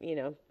can,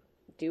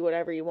 do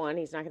whatever you want.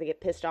 He's not going to get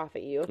pissed off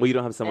at you. Well, you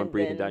don't have someone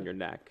breathing down your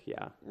neck.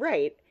 Yeah.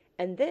 Right.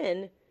 And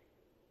then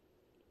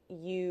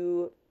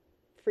you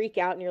freak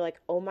out and you're like,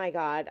 oh my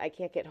God, I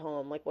can't get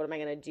home. Like, what am I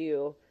going to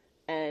do?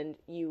 And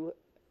you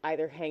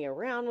either hang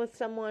around with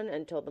someone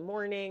until the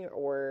morning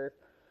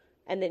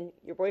and then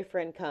your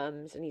boyfriend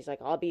comes and he's like,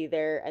 I'll be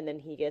there. And then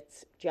he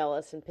gets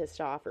jealous and pissed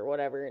off or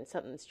whatever. And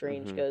something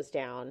strange goes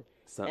down.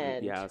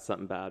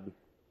 Something bad.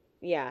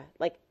 Yeah.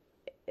 Like,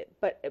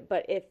 but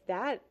if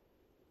that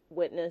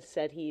witness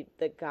said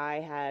the guy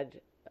had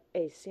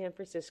a San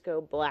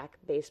Francisco black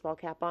baseball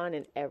cap on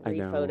in every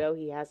photo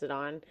he has it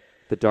on.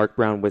 The dark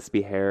brown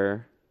wispy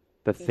hair,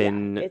 the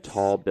thin,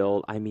 tall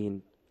build. I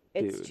mean,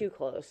 it's dude. too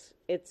close.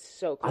 It's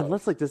so close.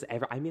 Unless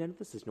I know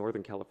this is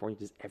Northern California.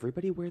 Does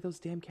everybody wear those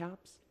damn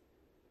caps?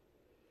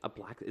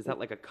 Is that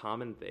like a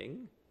common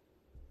thing?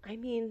 I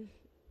mean,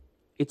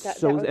 it's that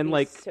so would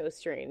be so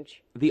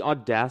strange. The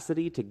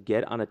audacity to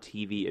get on a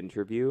TV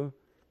interview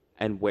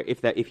and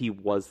if he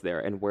was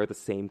there and wear the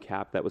same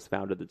cap that was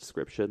found in the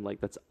description,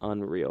 like that's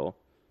unreal.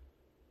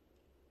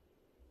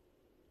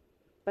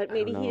 But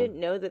maybe he didn't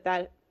know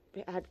that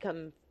had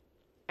come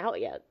out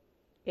yet.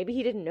 Maybe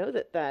he didn't know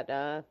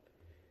that.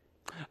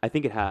 I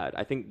think it had.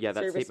 I think that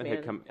statement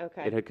had come.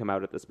 Okay. It had come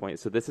out at this point.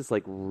 So this is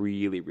like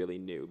really, really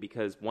new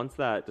because once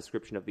that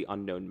description of the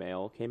unknown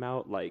male came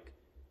out, like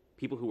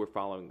people who were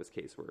following this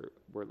case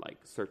were like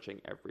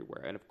searching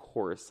everywhere, and of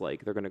course,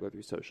 like they're gonna go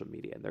through social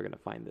media and they're gonna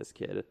find this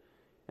kid.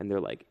 And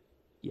they're like,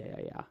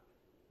 yeah,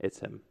 it's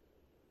him.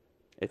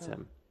 It's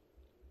him.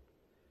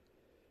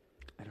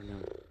 I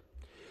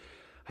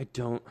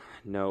don't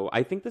know.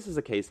 I think this is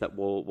a case that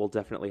we'll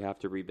definitely have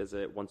to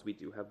revisit once we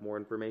do have more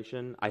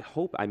information. I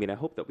hope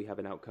that we have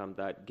an outcome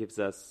that gives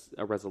us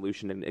a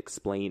resolution and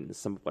explains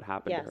some of what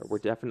happened to her. We're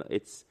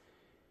definitely,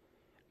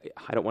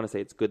 I don't want to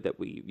say it's good that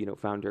we,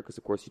 found her because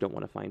of course you don't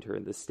want to find her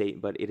in this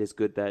state, but it is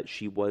good that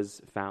she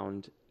was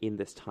found in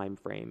this time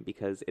frame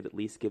because it at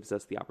least gives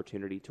us the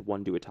opportunity to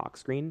do a tox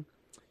screen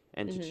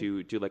and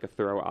to do like a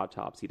thorough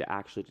autopsy to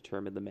actually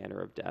determine the manner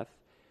of death.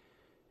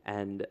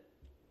 And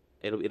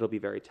it'll be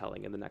very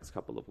telling in the next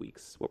couple of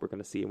weeks what we're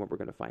going to see and what we're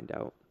going to find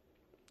out.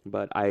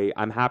 But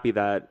I'm happy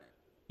that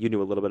you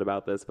knew a little bit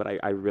about this, but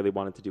I really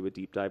wanted to do a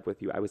deep dive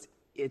with you. I was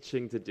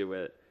itching to do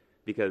it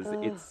because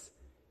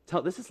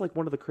this is like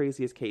one of the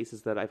craziest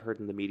cases that I've heard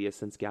in the media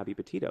since Gabby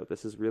Petito.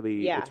 This is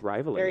really, it's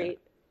rivaling very,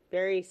 it.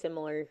 very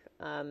similar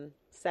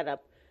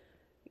setup.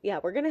 Yeah,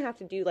 we're going to have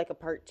to do like a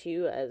part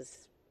 2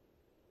 as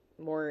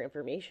more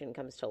information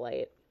comes to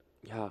light.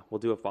 Yeah, we'll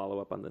do a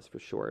follow-up on this for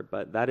sure.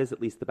 But that is at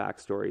least the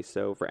backstory.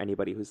 So for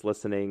anybody who's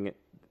listening,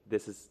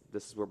 this is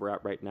where we're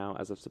at right now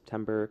as of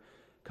September.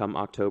 Come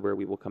October,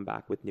 we will come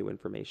back with new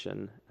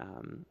information.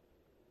 And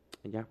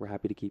yeah, we're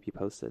happy to keep you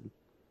posted.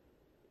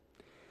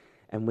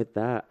 And with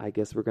that, I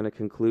guess we're going to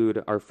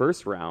conclude our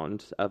first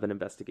round of an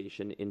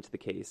investigation into the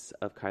case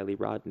of Kiely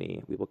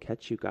Rodni. We will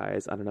catch you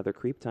guys on another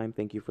Creep Time.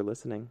 Thank you for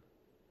listening.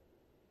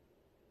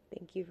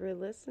 Thank you for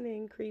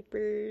listening,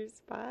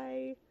 creepers.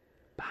 Bye.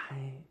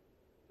 Bye.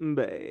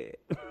 Bye.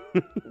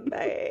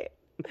 Bye.